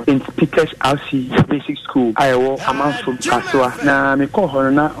friend in Peters RC basic school ayo aman from Kasoa na me call ho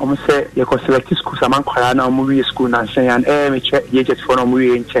na o se ye ko select school saman kwara na o mo wi school na hyen me che ye jet for no mo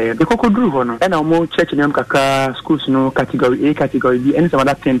wi nche me kokoduru ho no na o mo check nem kaka schools no category A category B any some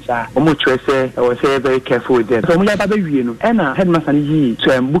other things o mo try say I was very careful with them so mo ya ba wi no na headmaster yi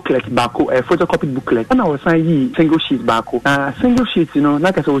to booklet bako photocopy booklet na o san yi single sheet bako single sheet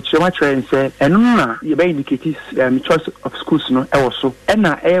like I said we try and say na you be indicate choice of schools no e wo so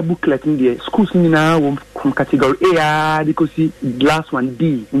na booklet in the schools ni na wo from category A because the last one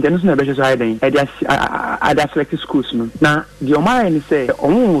D in the national better so hiding ada select schools no na the omara ni say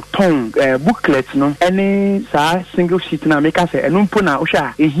omo ton booklet no any sa single sheet na make say enu mpo na wo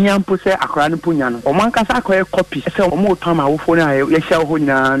hwa ehia mpo say akora no ponya no omo ankasa akoye copy say omo ton ma wo fo na ye hia ho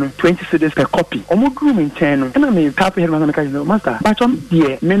nyina no 20 cedis per copy omo group in 10 no na me tap here na make no master but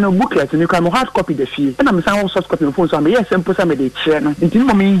there me no booklet ni kwa mo hard copy the fee na me san soft copy no phone so me yes simple say me dey share no nti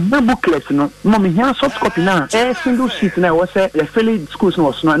mo me na booklet no mo me hia soft copy na single sheet na wo say the fairly schools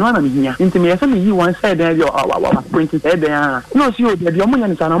no so na me hia nti me yes me yi one side there your print there no see o there omo nya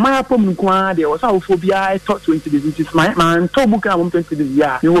nsa na my apom nko there was how phobia talk 20 days is my man to book na 20 days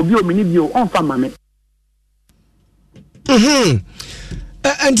ya me will be o me ni bio on fa ma me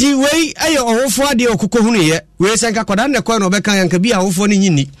anti wei ayo ohofo ade okoko hunu ye wei senka koda ne ko no be kan yanka bi ahofo ni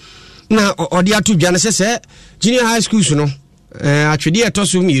nyini na ode atu dwane sese junior high schools no atwede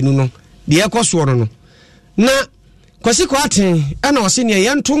etoso mienu no de ekoso no na kwasi kwaten ana ose ne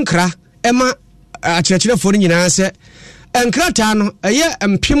yento nkra ema akyerɛkyerɛfo no nyinaa sɛ enkrata no ɛyɛ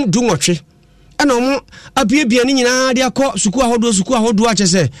mpem dunwɔtwe ana omo abiebia ni nyinaa de akɔ suku ahodo akyɛ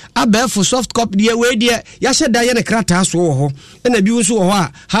sɛ abɛfo soft copy de we de ya hyɛ da ye ne krata so wɔ hɔ ɛna bi nso wɔ hɔ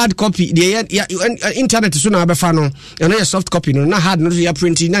a hard copy de internet so na abɛfa no ɛno yɛ soft copy no na hard no ya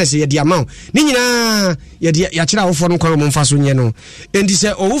print na sɛ ye de amount ni nyinaa ye de ya kyerɛ awofo no kwan mo mfa so nye no enti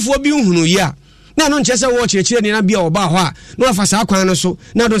sɛ owofo bi hunu yi a na no nkyɛ sɛ wo kyerɛkyerɛ ni na bia ɔba hɔ a na wafa saa kwan no so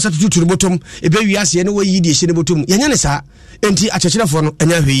na do nsa tuturu botom ebe wi ase ne wo yi de hye ne botom yɛnya ne saa enti akyerɛkyerɛfo no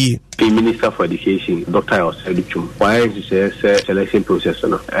ɛnya hwɛ yi the Minister for Education, Dr. Oseduchum, why is the selection process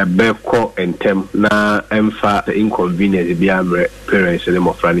no? Beko and tem na emfa the inconvenience be parents and them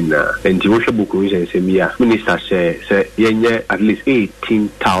of running na. And the worship book reason say Minister say yenye at least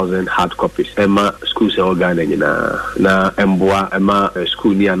 18,000 hard copies. Emma schools organ na emboa emma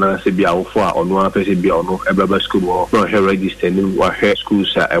school ni ana se bia ofo a ono afese bia ono ebaba school no he register ni wa he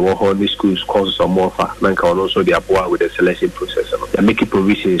schools e wo ho ni schools courses or more fa na ka ono so the aboa with the selection process no. They make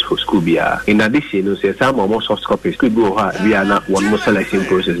provisions for school bia. In addition, you say some more soft copies could go we are not one more selection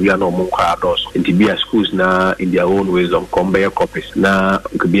process, we are not more crowds. And to be a schools now in their own ways on conveyor copies. Now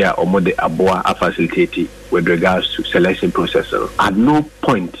could be a more the aboa a facilitating with regards to selection process. At no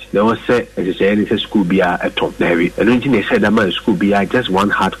point they will say as I say any school be a top heavy. And when they said that my school be just one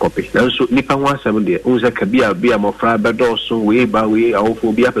hard copy. Now so nipa 170 unza kabia be a more fraba also way by way or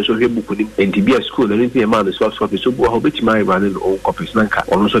for be a person here book and to be a school and anything amount of soft copies so how bit my running own copies nanka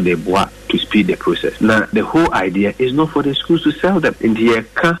also they to speed the process. Now the whole idea is not for the schools to sell them. In the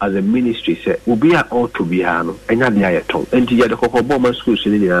as a ministry say will be all to be hano and the tongue. And the Kokoboma schools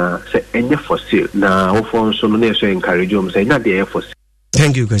in say any for sale. Now so no so encourage them say not the for sale.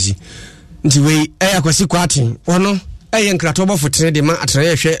 Thank you, Kasi. Nti we akwasi kwatin ono nkrato bofo tere de ma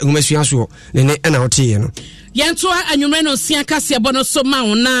atreye hwe ngumasua so ne na otie no Yantoa anwumre no sia kase bono so ma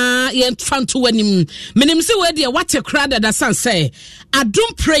na yentfanto wanim menim se we de what crowd that san say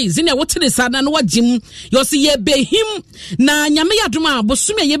adom praise in what the sada no wagim yo se ye behim na nyame yadom a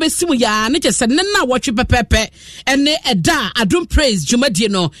bosume ye besimu ya ne kese ne na wotwe pepepe ene eda adom praise dwumadie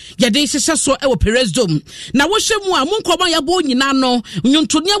no ye de hyehyɛ so e wo Perez Dome na wo hwemu a monkoba ya bo nyina no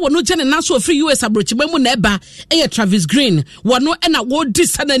nyontonia wo no gene na so free US abrochima mu na eba e Travis Green wo no e na wo di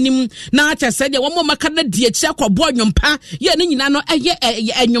sananim na kese de wo mo maka na die akobo nyompa ye ne nyina no eye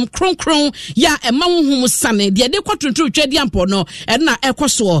enyom kronkron ya ema honhom sane de kwatronto twadi ampo no na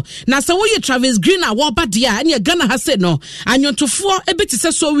ekoso na se wo ye Travis Green a wo ba de a ne Ghana ha se no anyontofo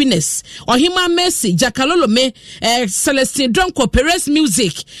ebetise so winners Ohima Mercy Jakalolome Celestine Donko Perez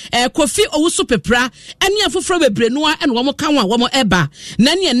Music Kofi Owusu Pepra ene afoforo bebrenu a ne wo kan wa wo eba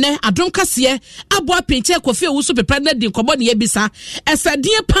na ne adom kase abo apinche Kofi Owusu Pepra na di kobo ne yebisa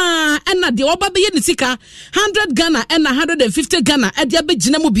esadie pa na de wo ba be ye ne sika 100 Ghana and 150 Ghana at the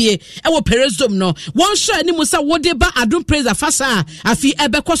Abijina Mubie, our Perez Dome no. One share any Musa Wodeba Adum Praise a Fasa, Afi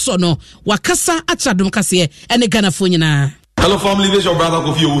Ebekosono, Wakasa Achadum Kasie, and a Ghana Funina. Hello family, this is your brother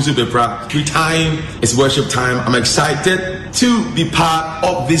Kofi Owusu Pepra. Free time, it's worship time. I'm excited to be part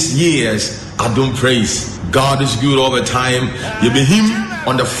of this year's Adum Praise. God is good all the time. You'll be him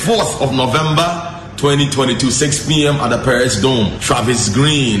on the 4th of November. 2022, 6 p.m. at the Perez Dome. Travis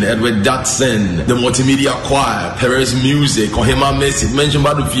Green, Edward Dutson, the Multimedia Choir, Perez Music, Ohima Mercy, mentioned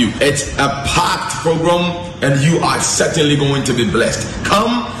by the few. It's a packed program and you are certainly going to be blessed.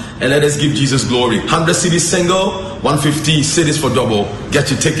 Come and let us give Jesus glory. 100 cities single, 150 cities for double. Get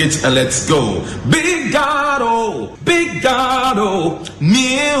your tickets and let's go. Big God, oh,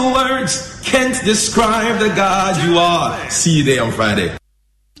 mere words can't describe the God you are. See you there on Friday.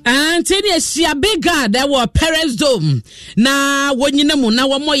 Anthony Sia Big God that were Perez Dome na wonyina mu na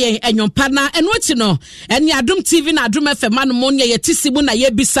womoye enwompa na enwoti no ene Adom TV na Adom FM no mo ne yetisimu na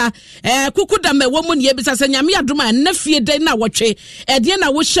yebisa kukuda me wo mu ne yebisa se nyame Adom a na fie den na wotwe de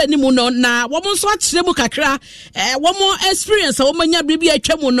na wo hye ni mu no na wo mo nso akire mu kakra wo mo experience wo manya bibia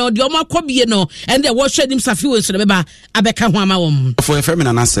atwa mu no de wo makobie no ende wo hye nim safi wo nso beba abeka ho ama wo for a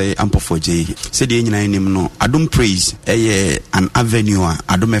feminine na say ampofo je se de nyina nim no Adom Praise an avenue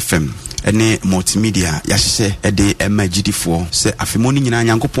Adom FM ene multimedia yahye ede emagidifo se afemoni nyina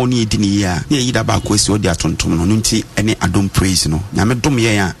nyankopon ne edini ya ne yida ba ko esi odi atontom no nti ene Adom Praise no nyame dom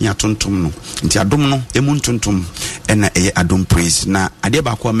ye ya atontom no nti adom no emu ntontom ena eye Adom Praise na ade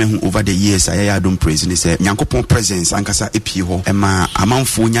ba ko amehu over the years aya Adom Praise ne se nyankopon presence ankasa epie ho ema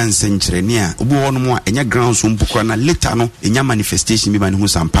amanfo nyanse nkyere ne a obu ho no mo a enya ground so mpukura na later no enya manifestation bi ba ne ho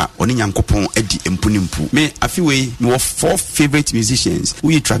sampa oni nyankopon edi empunimpu me afiwe me 4 favorite musicians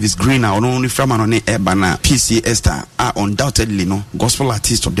we Travis Green only from an Ebana PC Esther are undoubtedly no gospel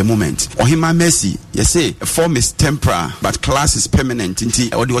artist of the moment. Ohima Mercy, yes, form is temporal, but class is permanent.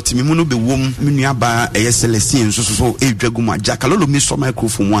 Inti or the Otimimuno be womb, Muniaba, Celestine, so Draguma, Jakalolo miss for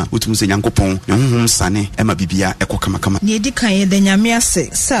microphone one, which was a Yankopon, Sane, Emma Bibia, Eko Kamakama. Yedika, the Nyamia say,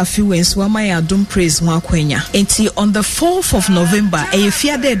 Safi wins Wamaya Adom Praise Wakwenya. Inti on the 4th of November, a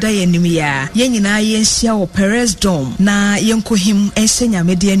Fiade Dayanimia, Yenina Yensia or Perez Dome, na Yanko him, and Senya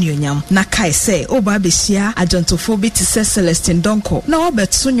Median Union. Na kai say oba besia ajontofo bi ti se Celestine Donko na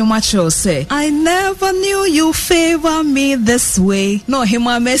obetso nyoma chel say I never knew you favor me this way no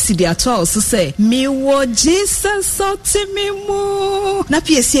Ohima Mercy di atwa so say me wo Jesus otimimu na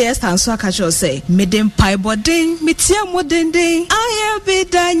PCS tanso aka chel say me dem pai bodin me tia modenden I be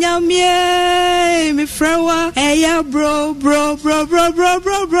danyamie me frawa eya bro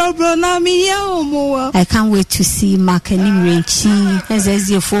na me ya omo. I can't wait to see Mark and Renchi as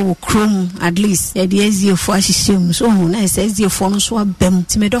you for Chrome at least the easier for ashishem so na says the phone so abem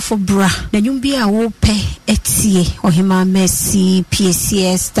timedo for bra na nyumbi a wo pe etie Ohima Mercy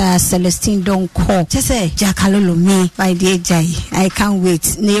PCS Star Celestine Donko say Jakalolo me by the jai I can't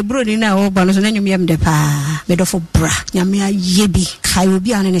wait na bro ni na wo ba no so na nyumbi am de pa medo for bra nyame ayebi kai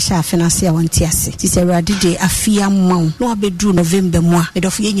obi an ne sha finance a wonti ase ti say radide afia maw no abedru November mo medo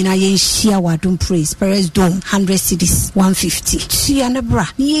for ye nyina ye nhia Adom Praise Perez Dome 100 cities 150 ti an bra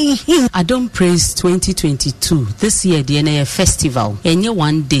Adom Praise 2022 this year the NA festival enye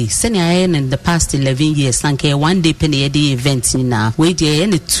one day send in the past 11 years sanke one day penny day event na we dey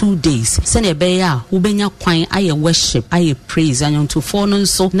in 2 days send be ya wo benya kwan aye worship aye praise anyon to for no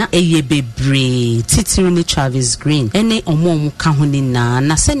so na eye bebre titiri ni Travis Green ene omo ka ho ni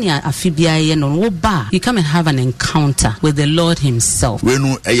na send ya afibia ye no wo ba you come and have an encounter with the Lord himself we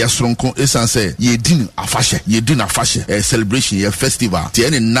no eye sronko esan say ye din afashe celebration ye festival tie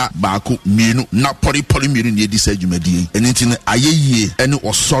ne na baako mienu na pori mienu ne di sa dwumadie enti ne ayeye ene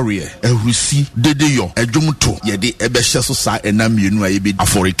osore ehusi dedeyo adwumto ye de ebehye so sa ena mienu ayebe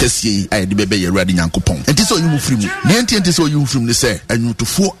afori kasie aye de bebe yerade nyankopon enti so yimu firi mu ne enti so yimu firi mu ne se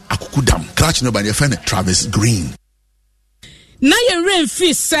anwutofo akukudam clutch no ba ne fene Travis Green na ye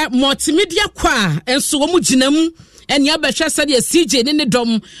remfi se multimedia kwa enso wo mu ginam eni abehwe sade CJ ne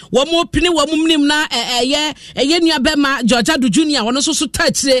dom wo mo pini wo mumnim na eye nua bema Georgia Du Junior wono so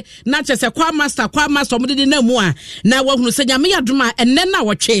tachire na chese kwa master mo de na mu a na wo hunu se nyame yadoma enne na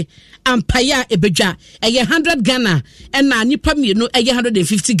wotwe ampaya ebedwa 100 Ghana na nipa mienu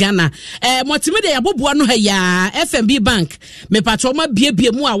 150 Ghana multimedia yaboboa no ha ya FNB Bank me patro ma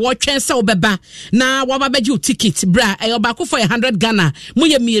biebie mu a wotwen se obeba na wababeji ticket bra obako for 100 Ghana mu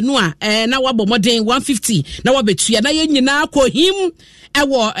ye mienu a na wabo modern 150 na wabetua na ye nyina ko him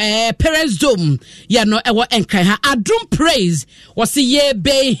ewo Perez Dome ya no ewo enkan ha Adum Praise was ye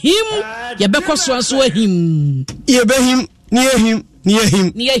be him ye be koso so him ye be him near him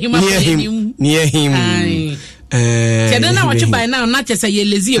Kede na wachi by now na chese ye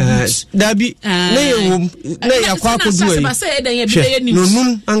lazy bush dabi na ye wom na ya kwa kodu ayi no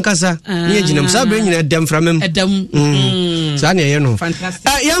num ankasa ye ginam sabe nyina dem framem sa na ye no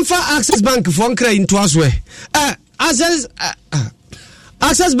yamfa Access Bank for nkra into aswe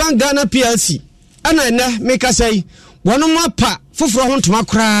Access Bank Ghana PLC ana na make say wono mapa foforo ho ntoma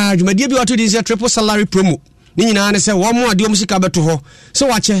kra dwumadie bi wato di triple salary promo ni nyina ne se wo mo ade omusika beto ho se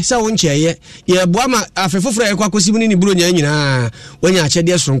wache se wo ncheye ye boa ma afefoforo ye kwakosi ni buro nya nyina wanya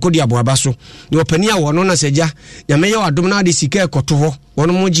achede soronko di aboaba so ni opani a wono na seja nyame ye wadom na ade sika ekoto ho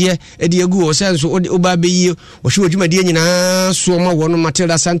wono mogie ede egu o se nso oba beyi o hwe odwumadie nyina so ma wono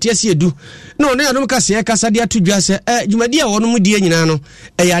Matilda Santia si edu no ne adom ka se kasa de atodwa se dwumadie a wono mudie nyina no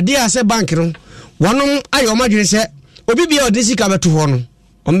yade a se bank no wono ayo madwene se obi bia ode sika beto ho no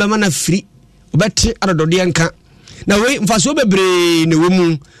ombema na free obeti adodode nka na we mfaso bebre ne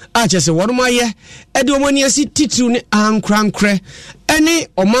wemu a chese wonoma ye ede omani asi titru ne ankrankre ene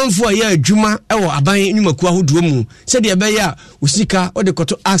omanfo aye adwuma ewo aban nyumaku ahodo mu se de be ya usika ode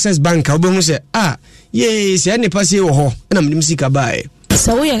koto Access Bank obehu se ye se ene pase wo ho na mnim sika bae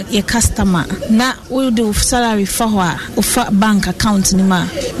so we your customer na we do salary for her bank account ni ma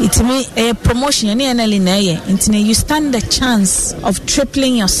it me a promotion any enely na ye intine you stand the chance of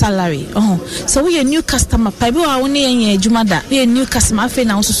tripling your salary so we a new customer pa bi wa woni yen adwuma da we a new customer afi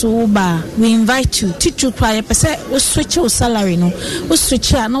na so ba we invite you to try your pese we switch your salary no we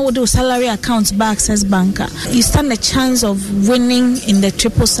switch na we do salary account by Access Bank you stand the chance of winning in the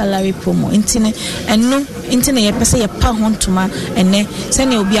triple salary promo intine and no intine ye pese ye pa hontuma ene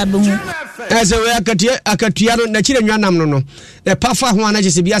sene obi abehu ese we akatua no na chire nwanam no e pafa ho ana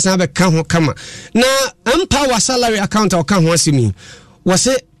jese bia san be ka ho kama na empower salary account o ka ho asimi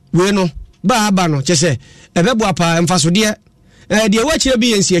wose we no ba no chese ebebo apa emfasode de wa chire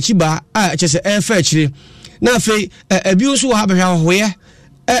bi yensi achi ba chese e fa chire na fe ebi nso wo ha behwa hoye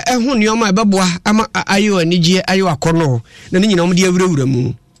ho nioma ebeboa ama ayo anigye ayo akono na ni nyina omde awurawura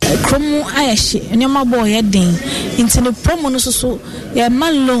mu kromo ayeshe nyoma boy den into the promo no so ya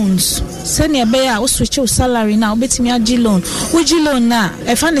man loans send ya be ya o switch your salary now betimi agi loan uji loan na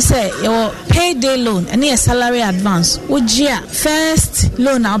e fa ne say your payday loan and your salary advance uji first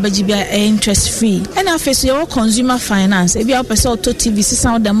loan na obeji bia interest free and after your consumer finance e bia person auto TV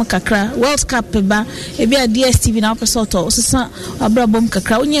sisan dem kakra World Cup ba e bia DSTV na person auto sisan abrabom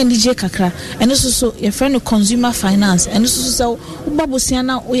kakra unya DJ kakra and so your friend consumer finance and so ubabosia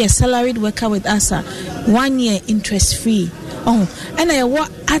na we salaried worker with us 1 year interest free and I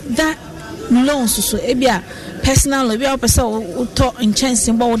what other loans so ebia personal ebia person to in chance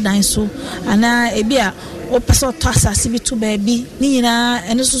about dan so ana ebia o person to asase bi to baby ni nyina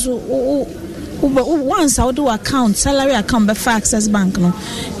and so once I do account salary account by Access Bank no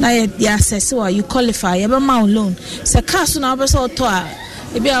na you access or you qualify you be ma loan se cash na person to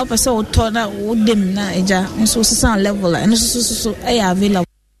ebia person to na o dem na eja so sisan level and so available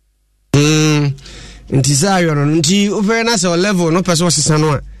nti sayo no nti over na so level no person sisa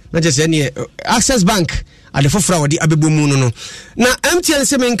no na je se ne Access Bank ade fofora wodi abebomu no na MTN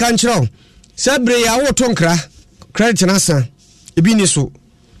se men kan kiro sabre ya wo tonkra credit na san ebi ni so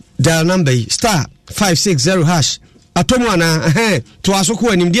dial number *560# atomu ana to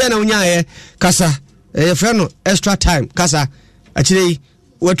asoko anim dia na unya kasa friend no extra time kasa akire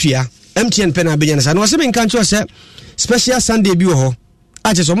watua MTN pena benya na se men kan kiro se special Sunday bi wo ho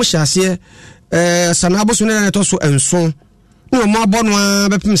aje so mo hyase sanabo so na to so enso no mo abono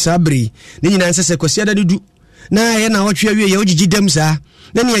bepim sabri ni nyina nsese kwasi adadudu na ye na wotwe awie ye ogigi dem sa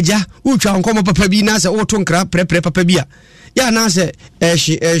na ne agya utwa nkomo papa bi na se woto nkra prepre papa bia ya na se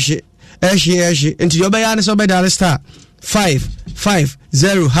ehye nti yo be ya ne so be dial star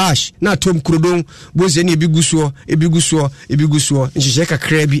 550 hash na tom krodon boze ne ebigusuo nhihye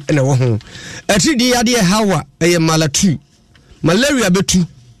kakra bi na wo ho atridi yade hawa eye malatu malaria betu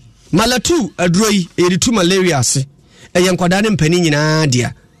malatu adroi eritu malaria ase eye nkwada ne mpani nyina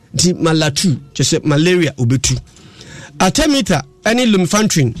dia di malatu chese malaria obetu atamita any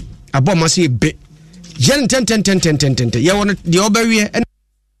lumefantrine abomase be yen 10 ye won de obawie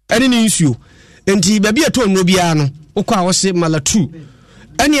any ni nsuo enti baby ato no bia no ukwa wose malatu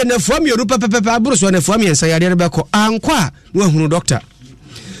ene na fuam yoru pepepe aburo na fuam yensa yade rebeko ankwa no ahunu doctor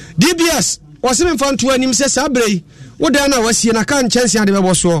DBS wose me fanto anim se sabrei woda na wasie na kan chance ade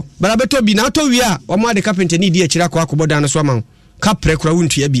bebo so bara beto bi na to wi a wo ma de carpenter ni di akira kwa akobɔ dan so ma ka prekura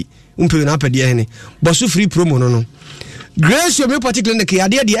wuntua bi umpe na apade ene boso free promo no Grace homeopathic clinic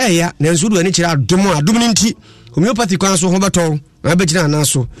yade de eya na nsudu ani kira adom ni nti homeopathic kwan so ho beto na begina na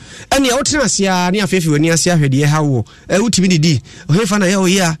so ene ya wotena asia ne afefi wani asia hwede hawo wutimi didi ohefa na ya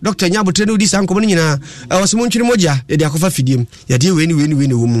oya doctor nyabotre no di sankomo nyina wasemo ntwiri moja de akofa fidiem yade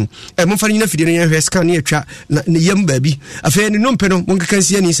weni wo mu momfa nyina fidie no hwe scan ne atwa ne yam baabi afa ne nompe no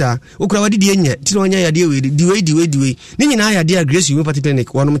monkekansia ni sa okura wade de nya ti no nya yade we diwe ne nyina yade a Grace homeopathic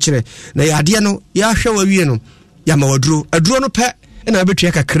clinic wonom kire na yade no ya hwe wa wie no ya ma waduro aduro no pe na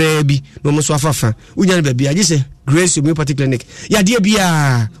betwe kakra bi no mo so afafa unya ne baabi agise Grace homeopathic clinic ya dia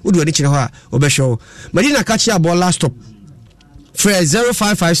bia wodu ani kire ho a obehwo Madina kachi abo last stop for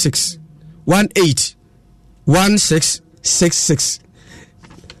 0556 18 1666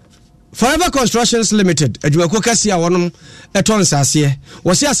 Forever Constructions Limited adwako kasi a wonom eton sase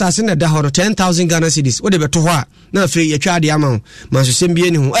wo se asase na da ho 10,000 Ghana cedis wo de beto ho a na afi yatwa de ama ma so sem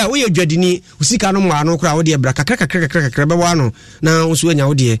bie ni ho wo ye dwadini usika no ma no kra wo de bra kakra be wa no na wo so anya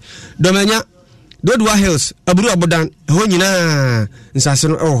wo de domanya Dodwa Hills aburu abodan ho nyina nsase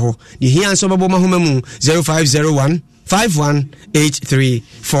no ho de hia nso babo mahomamu 0501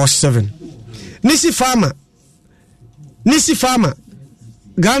 518347 Nisi Farmer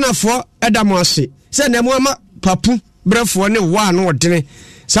Ghana for Adamoase se na mo ama papu brefo ne wa no odene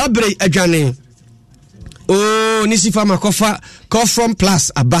sabre adwane Nisi Farmer Kofrom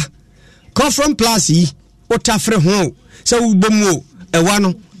Plus aba Kofrom Plus yi otafre ho se ubomu ewa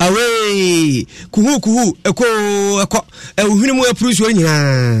no awe kuhu eko uhunimu aprusu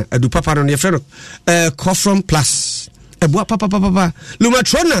nyina adu papa no ye frɛ no Kofrom Plus ebo papa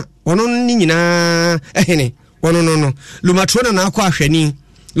Lumatrona ono ni nyina ehene ono no Lumatrona na akɔ ahwani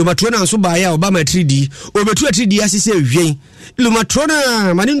Lumatrona nso baaya Obama 3D obetu 3D asise hwen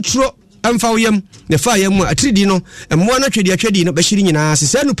Lumatrona mane ntro amfa woyam ne fa yam 3D no emmoa na twedi no behiri nyina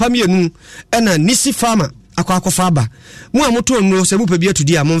asise nu pamienu na Nisi Farmer akwa aba mu amoto no se mu pa bi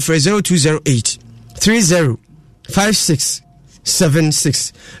atudi a momfre 0208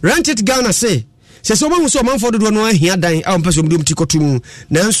 305676 Rented Ghana say so ma hu so manfo dodo no ahia dan a mpɛ so mdom tikotum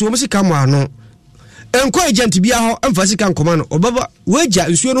nanso mo sika mo ano enko agent bia ho amfa sika nkoma no obaba waja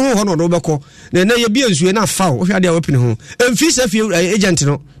nsuo no ho no obekɔ na ye bia nsuo na fa wo hwɛ ade a wapine ho emfi sa fi agent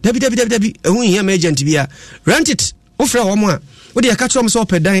no dabi ehu hia ma agent bia rented ofra wo mo a wo de yakatro mo so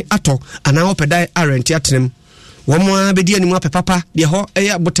opedan ato ana opedan arenti atenem wo mo a bedi animu apepapa de ho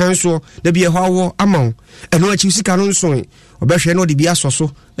eya botan so da bia ho awo amaw eno achi sika no nso obehwe no de bia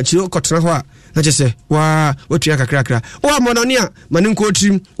soso achi okotena ho a na chese wa otua kakra o amonania maninko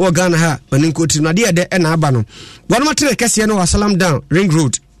trim o Ghana ha maninko trim na de na aba no wonu matere kese no Salam Down Ring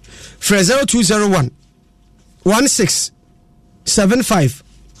Road 0201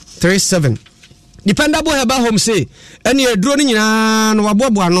 167537 Dependable Herbal Home say any aduro ni nyina no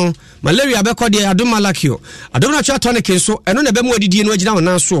waboabo ano malaria be kode adom malakio adom na twa tonic so eno na be mu adidie no agina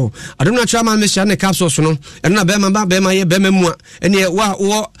wona so adom na twa ma mesia ne capsules no eno na be ma ye be mamu ene wa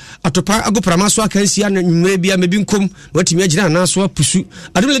wo atopa agoprama so akansia na nwure bia mebi nkom watimi agina na so apusu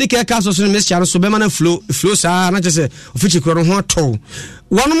adom le dike capsules no mesia no so be ma na flow sa na chese ofichi kro no ho to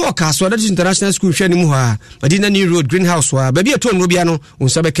one more castle that is international school hwe ni mu ha Madina New Road Greenhouse wa baby eto no bia no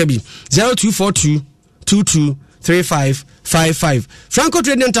unsa be ka bi 0242 223555 Franco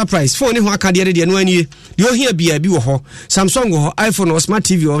Trading Enterprise phone ho aka de no ani de ohia bia bi wo ho Samsung ho iPhone or smart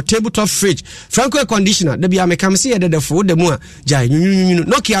TV or tabletop fridge Franco air conditioner de bia mekam se de fo de mu a jai nyunyunyu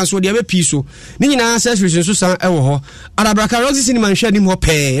Nokia so de be pi so ni nyina accessories so san e wo ho Arabraka Roxy Cinema hwe ni mu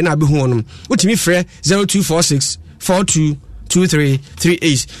pe na be hu onom utimi frɛ 0246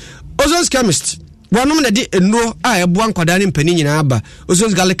 422338 Ozon's Chemist Boanom na de enuro a eboa nkwada ne mpani nyina aba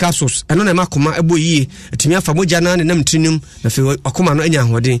ozons garlic capsules eno na makoma ebo yie etimi afa mogya na ne nam trinum na fe akoma no anya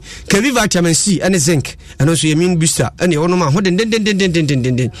ahoden kavi vitamin C ene zinc eno so immune booster ene wono ma ahoden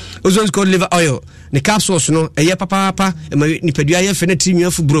den ozons called liver oil ne capsules no eye papa nipadua ye fe na trimi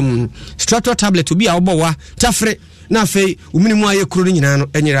afu brom strato tablet obi a obowa tafre na fe uminimu aye kuro ni nyina no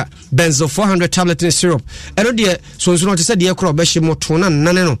enyira benzo 400 tablet in syrup eno de so no te se de kuro be hye moto na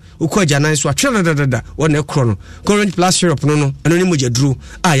nane no ukwaja nan so atwedada wona kuro no Corange plus syrup no eno ni mojaduru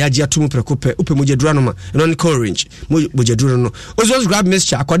a ya gia tumu prekope upe mojaduru no ma eno ni Corange mojaduru no ozos grab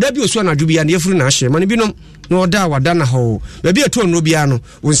mixture akwada bi osu na dubia na yefuru na hye mane bi no oda wada na ho ba bi eto no bia no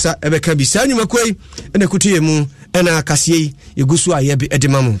wonsa ebeka bi sa nyuma kwai ena kutuye mu ena kasie yegusu ayebe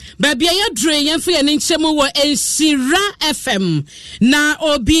edemamu baby ayadre yemfa ye nchemu wo Ensira FM na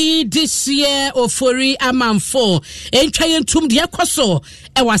obi this year ofori amanfo entwa yentum de ekoso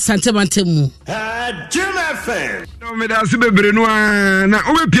e wasante mantemu Jim FM no me da sibebre no na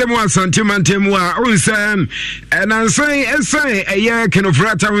obepie mu asante mantemu a onsam enansan ensan eye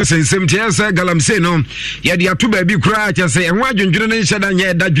kenofrata wonsensem tiesa galamse no ye de ato ba bi kura kyese enwa adwendwene ne nhyeda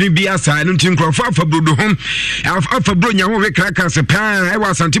nya dadwene bi asa no ntinkrofo afabrodo ho afa bronya ho we kraka se pa e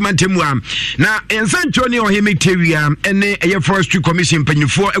wa santimantemu am na ensancho ne ohemekewia ene eye forestry commission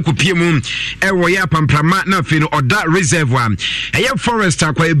panyifo ekopie mu e wo ya pamprama na fe no oda reservoir eye forest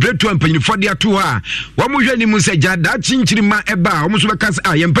akwa ebretu panyifo de ato ha wo mo hwani mu se jada chinchirima eba wo mo so beka se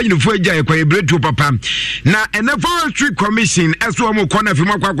aye panyifo agya ekwa ebretu papa na ene forestry commission eso wo mo kona fe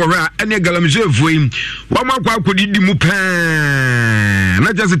makwa kwora ene galamjevuim wo mo akwa kodidi mu pa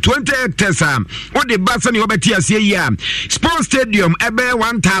na just 20 hectares wo de basa ne obeti ase ya Sports Stadium ebe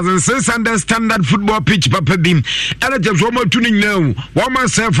 1600 standard football pitch papa bim ele james wo matu ni now wo ma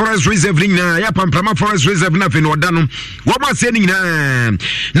say forest reserve ni na ya pamprama forest reserve na fe no oda no wo ma say ni na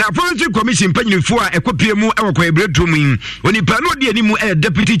forestry commission panyinfo a ekopie mu e wokwa ebretu mu oni pa no de ani mu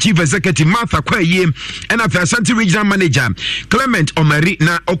deputy chief executive Martha Kwaye and Ashanti regional manager Clement Omari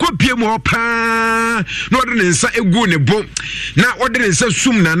na okopie mu opa no ode ne nsa egu ne bo na ode ne nsa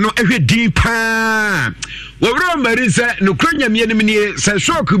sum na no ehwe din pa wawro marisa no kronya mianim nie se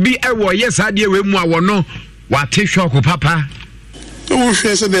shock bi ewo yes ade we mu awo no wate shock papa wo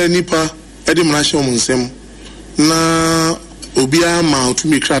hwe se da nipa e de mra hye mu nsem na obia ma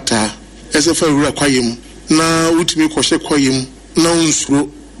otumi krata ese fa wura kwayem na utumi kohye kwayem na unsuro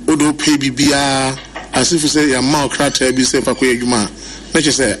odo pe bibia asifu se ya ma krata bi se fa koye dwuma na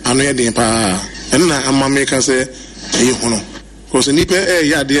che se ano ye den pa enna amame ka se eyi hono ko se nipa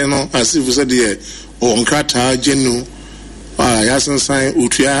ya de no asifu se de on krata genu ya sansan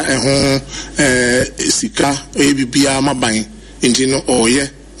otua eho sika ebibia maban nti no oye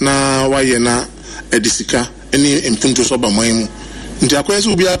na waye na edisika eni empunto so ba man mu nti akwese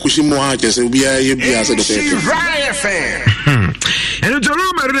obi akoshi mu a kese obi aye bia se do eno to no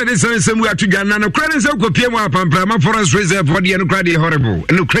mare ne sensem atu gana no kra ne se kopie mu apamprama forest reserve for de no kra de horrible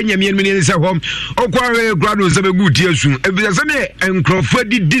eno kra nyamie ne se hom okwawe grado se be guti asu ebia se ne enkrofo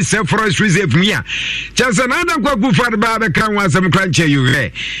di se forest reserve mia chance na na kwa gufar ba be kan wasem kra nche yu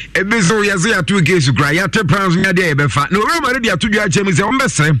he ebiso yase atu kesu kra ya te plans nya de be fa no mare de atu dwa che mu se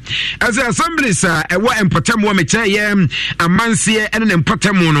ombese as assembly sa e wa empotem wo me che ye amansie ene ne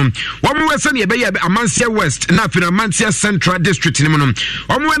empotem no wo mo wese ne be ye amansie west na fi amansie central district ni no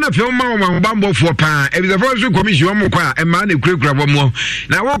omo na fe ma o bambo fo pa e the forestry commission omo kwa e ma na kurakura bo mo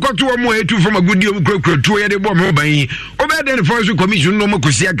na wo koto omo etu from agudi omo kurakura tu ye de bo mo ban o be the forestry commission no mo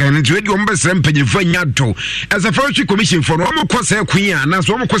kosia kan nti we di omo be sem pagifo nya to as a forestry commission for omo kosa kunya na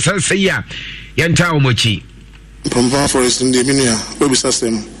so omo kosa sei ya yenta omo chi Pampa forest ndi minua we bi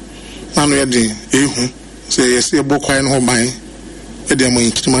sasem na no ye de ehu se yes e bo kwai no ban e de mo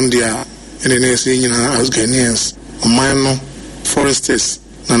nkiman dia ene ne se nyina as Ghanaians omano foresters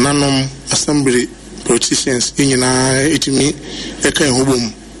na nanom assembly politicians nyina etimi eka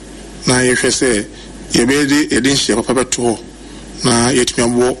ehobom na yehwe se yebedi edin hye papa beto na yetimi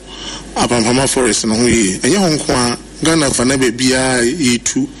abo apampama forest no ho yi enye ho nko a Ghana fa na bebia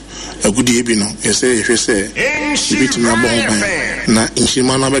yitu agudi ebi no yese yehwe se yebitimi abo na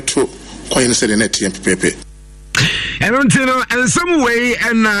nshima na beto kwa yin se de net pepe and until and some way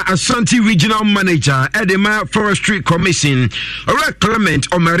and Ashanti regional manager Edema Forestry Commission or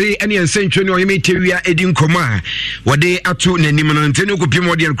Clement Omari and Central Yimiteria Edin Koma what they are to Neniman Tenu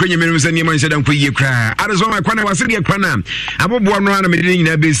Kupimodi and Cranium and Niman said and Kuya cry. Arizona Kwana was a cranam. Abu Buana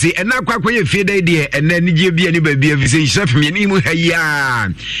Medina BC and now Quakoya Fede idea and then be any baby of his chef Minimu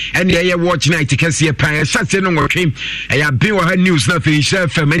Hayan and they are watching night to Cassia Pie, such a number came. I have been her news nothing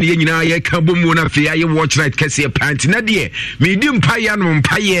chef and many I Kabumuna Fia watch night Cassia Pant. na de me di mpaye no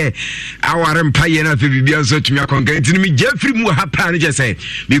mpaye aware mpaye na fe bibia so tumi akonka ntini me Jeffrey mu ha pa na je say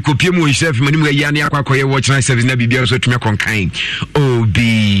me kopie mu chef mani mu ya na akwakoye watch na service na bibia so tumi akonkan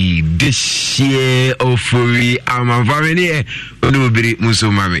obi this year ofuri amavamene ono biri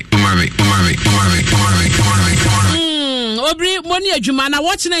muso mame obri moni adwuma na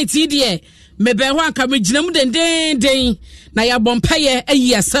watch na tie mebe ho aka me ginam den na ya bompaye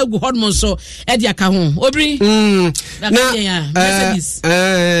ayi asagu hodmo so e dia ka ho obri na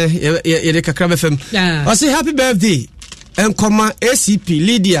ye kakra befem o say happy birthday enkoma ACP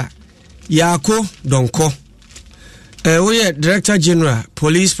Lydia Yako Donko we Director General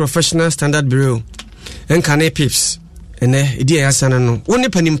Police Professional Standard Bureau enkane pips ene edi yasana no woni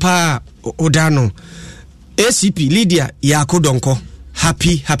panimpa odano ACP Lydia Yako Donko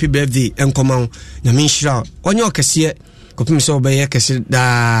happy birthday enkoma nyame nhira onye okese kopim so obeye kese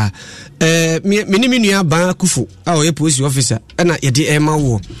da mini nua ba kufu a o police officer na yede ema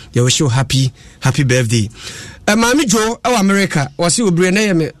wo ye wish you happy birthday Mami Jo awa America wasi obre na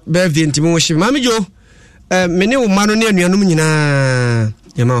ye me birthday ntimo wo shi Mami Jo mene wo ma no ne anuanom nyina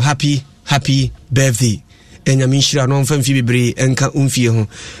ye ma happy birthday enyame nhira no mfa mfi bebre enka umfie ho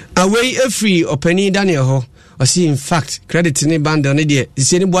away free opani Daniel ho wasi in fact credit ni bundle ne de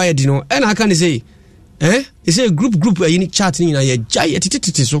ise ni boy di no na aka ne say ise group yin chat ni na ye jai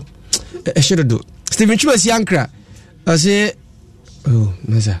tititi so should do Stephen Chubasi Ankra wasi oh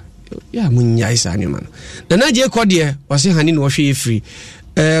naza ya munya isa ni man na je kodie wasi hani no hwe free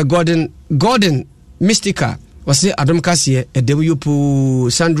Gordon Mystica wasi Adam Kase edewupo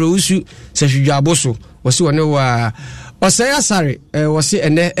Sandro Usu sehwudwaboso wasi wone wa Osaya Sare wasi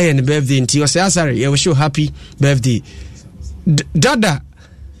ene ne birthday nti Osaya Sare ye wish you happy birthday Dada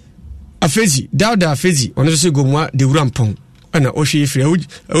Afezi ono se gomwa de wurampon ana ohwe free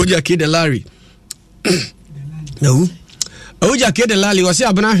awuja ke de Larry no awuja ke de Larry wasi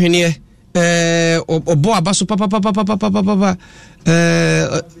abana hwene obo abaso papa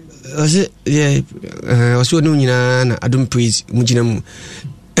wasi wasi onu nyina na Adom Praise mujina mu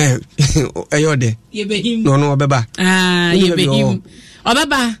ayode yebehim no obeba yebehim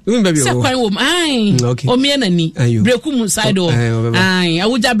obeba se kwan wo ai omiena ni breku mu side o ai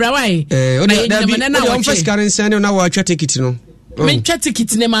awuja brawai o first currency na wa twa ticket no men twa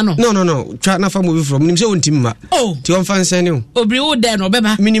ticket ne ma no no twa na fa move from nim se wontim ma ti on fan sane o obri wo de no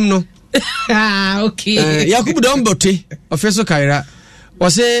obeba minim no okay Yakubu Dombote ofeso Kaira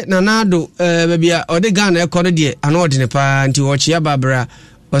wase nanado babia ode Ghana ekọ de ano ode ne pa nti wo chia babra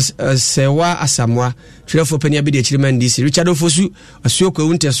sewa asamwa twelfo pania bi de chirima ndisi Richard Ofosu asuokwa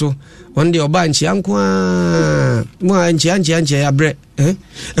wunte so onde oba nchi anko mo nchi abre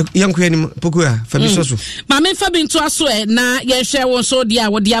yanko ni pokua fabiso so mame fabi nto aso na ye hwe won so dia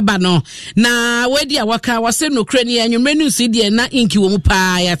wode aba no na wedi a waka wase no krani anwumre news die na inki wo mu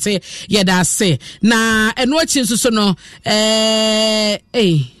pa yate yeda ase na eno achi nso so no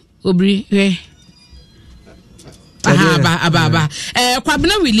obri aba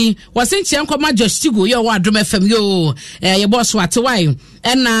kwabena wili wasenchi ankoma Josh Tigo yo wa Adom FM yo ye boss watewai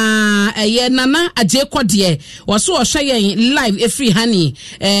na ye nana aje kodie waso ohwe yen live free honey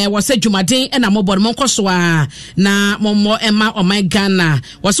wase dwumaden na mobor monkoso a na mommo ema o my Ghana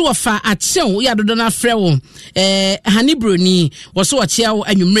waso wofa achew ya dodo na frewo honey broni waso wachew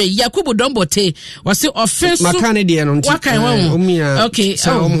anwumre Yakubu Dombote wase offense makane de no okay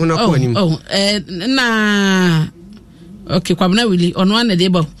na okay kwabena wili ono ane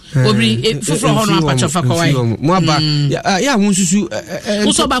deba obri fufuro hono apacho fakowai mo aba ya wonsusu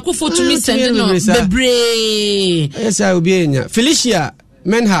uso ba ku foto mi send no bebre esa obi enya Felicia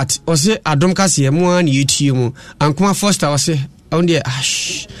Menhart ose Adom Kase mo an yetie mu ankoma Foster ose onde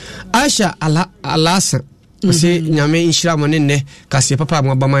Aisha alasa ose nyame inshira mo ne Kase papa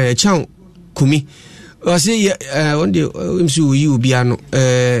mo ba ya chan kumi ose onde imsu yi obi ano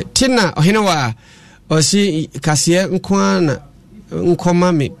tina ohene wa osi Kase nkwana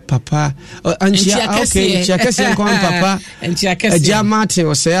nkoma me papa anchia okay chia kase nkoma papa aja mate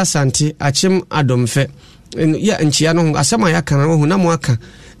ose asante achim adomfe ya nchia no asama ya kana ho na mo aka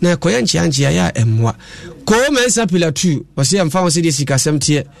na koya nchia ya emwa ko mensa pillar 2 ose amfa ose de sikasem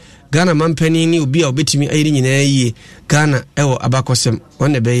tie Ghana mampani ni obi a obetimi ayiri nyina yi Ghana ewo abakosem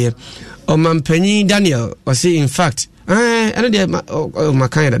wonne beye o mampani Daniel ose in fact ene de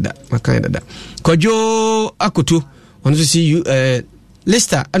makan dada kojo akoto on to see you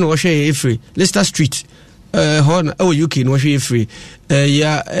Leicester and wo hwe free Leicester Street hon UK no hwe free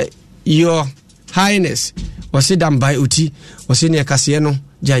ya your highness was done by uti was in Kase no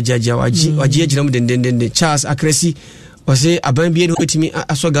jajaja waji agina mu dendende Charles Akresi was aban bie no betimi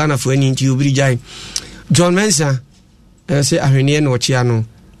aso Ghana fo ani nti obiri jai John Mensa say ahwene no chia no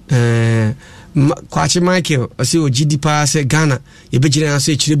Kwachi Michael ɔsɛ ogidi paa sɛ Ghana yɛbɛgyina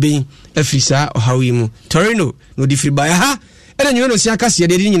so akyire bɛyi afiri saa ɔhaw yi mu Torino no di firi baya ha ɛna nyina no sia kaseɛ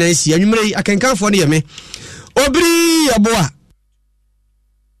de nyina si anwumere yi akenkanfoɔ no yɛ me obiri yɛboa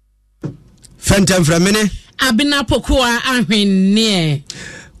Fentam Framene Abina Pokoa ahwene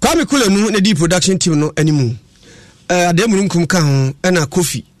Kwame Kulenu na di production team no animu ademuru nkum ka ho ɛna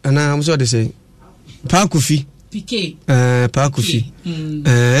Kofi ana mo so de sɛ pa Kofi PK pa Kofi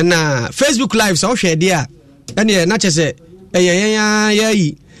na Facebook live so hwɛ de a ɛne na kyɛ sɛ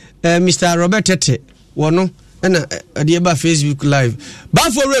ɛyɛ Mr. Robert Tete wono ɛna ade ba Facebook live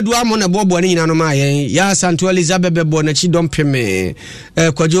bafo redu amo na bobo ne nyina no ma ya Santo Elizabeth bebo na chi dompeme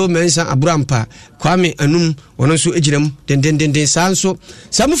kwajo mensa aburampa Kwame Anum wono so egiram den sanso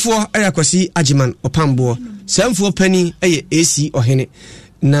samfo ayakwasi agiman opambo samfo pani eye AC ohene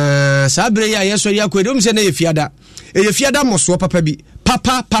na sabre ya yeso ya kwedum se na yefiada moso papa bi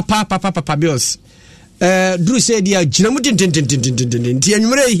papa bills Drew said dia ginamu tin ti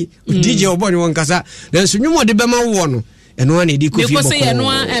anwure yi DJ obonye won kasa na so nwumo de bema wo no eno ana edi Kofi because eno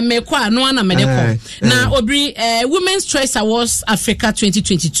meko ano na medeko na obri Women's Choice Awards Africa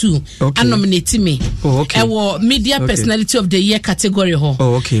 2022 nominate me ewo media personality of the year category ho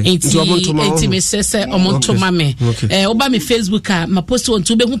enti me sese omontoma me oba me Facebook ma post on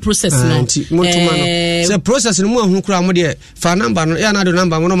to be hu process no se process no mu ahun kura mo de fa number no ya na do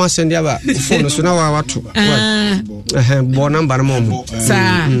number mo no ma send ya ba phone so na wa wato bo number no mo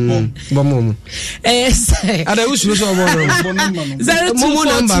sa bo mo ada usu so bo no momo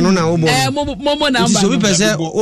number no na wo bo momo number so bi pese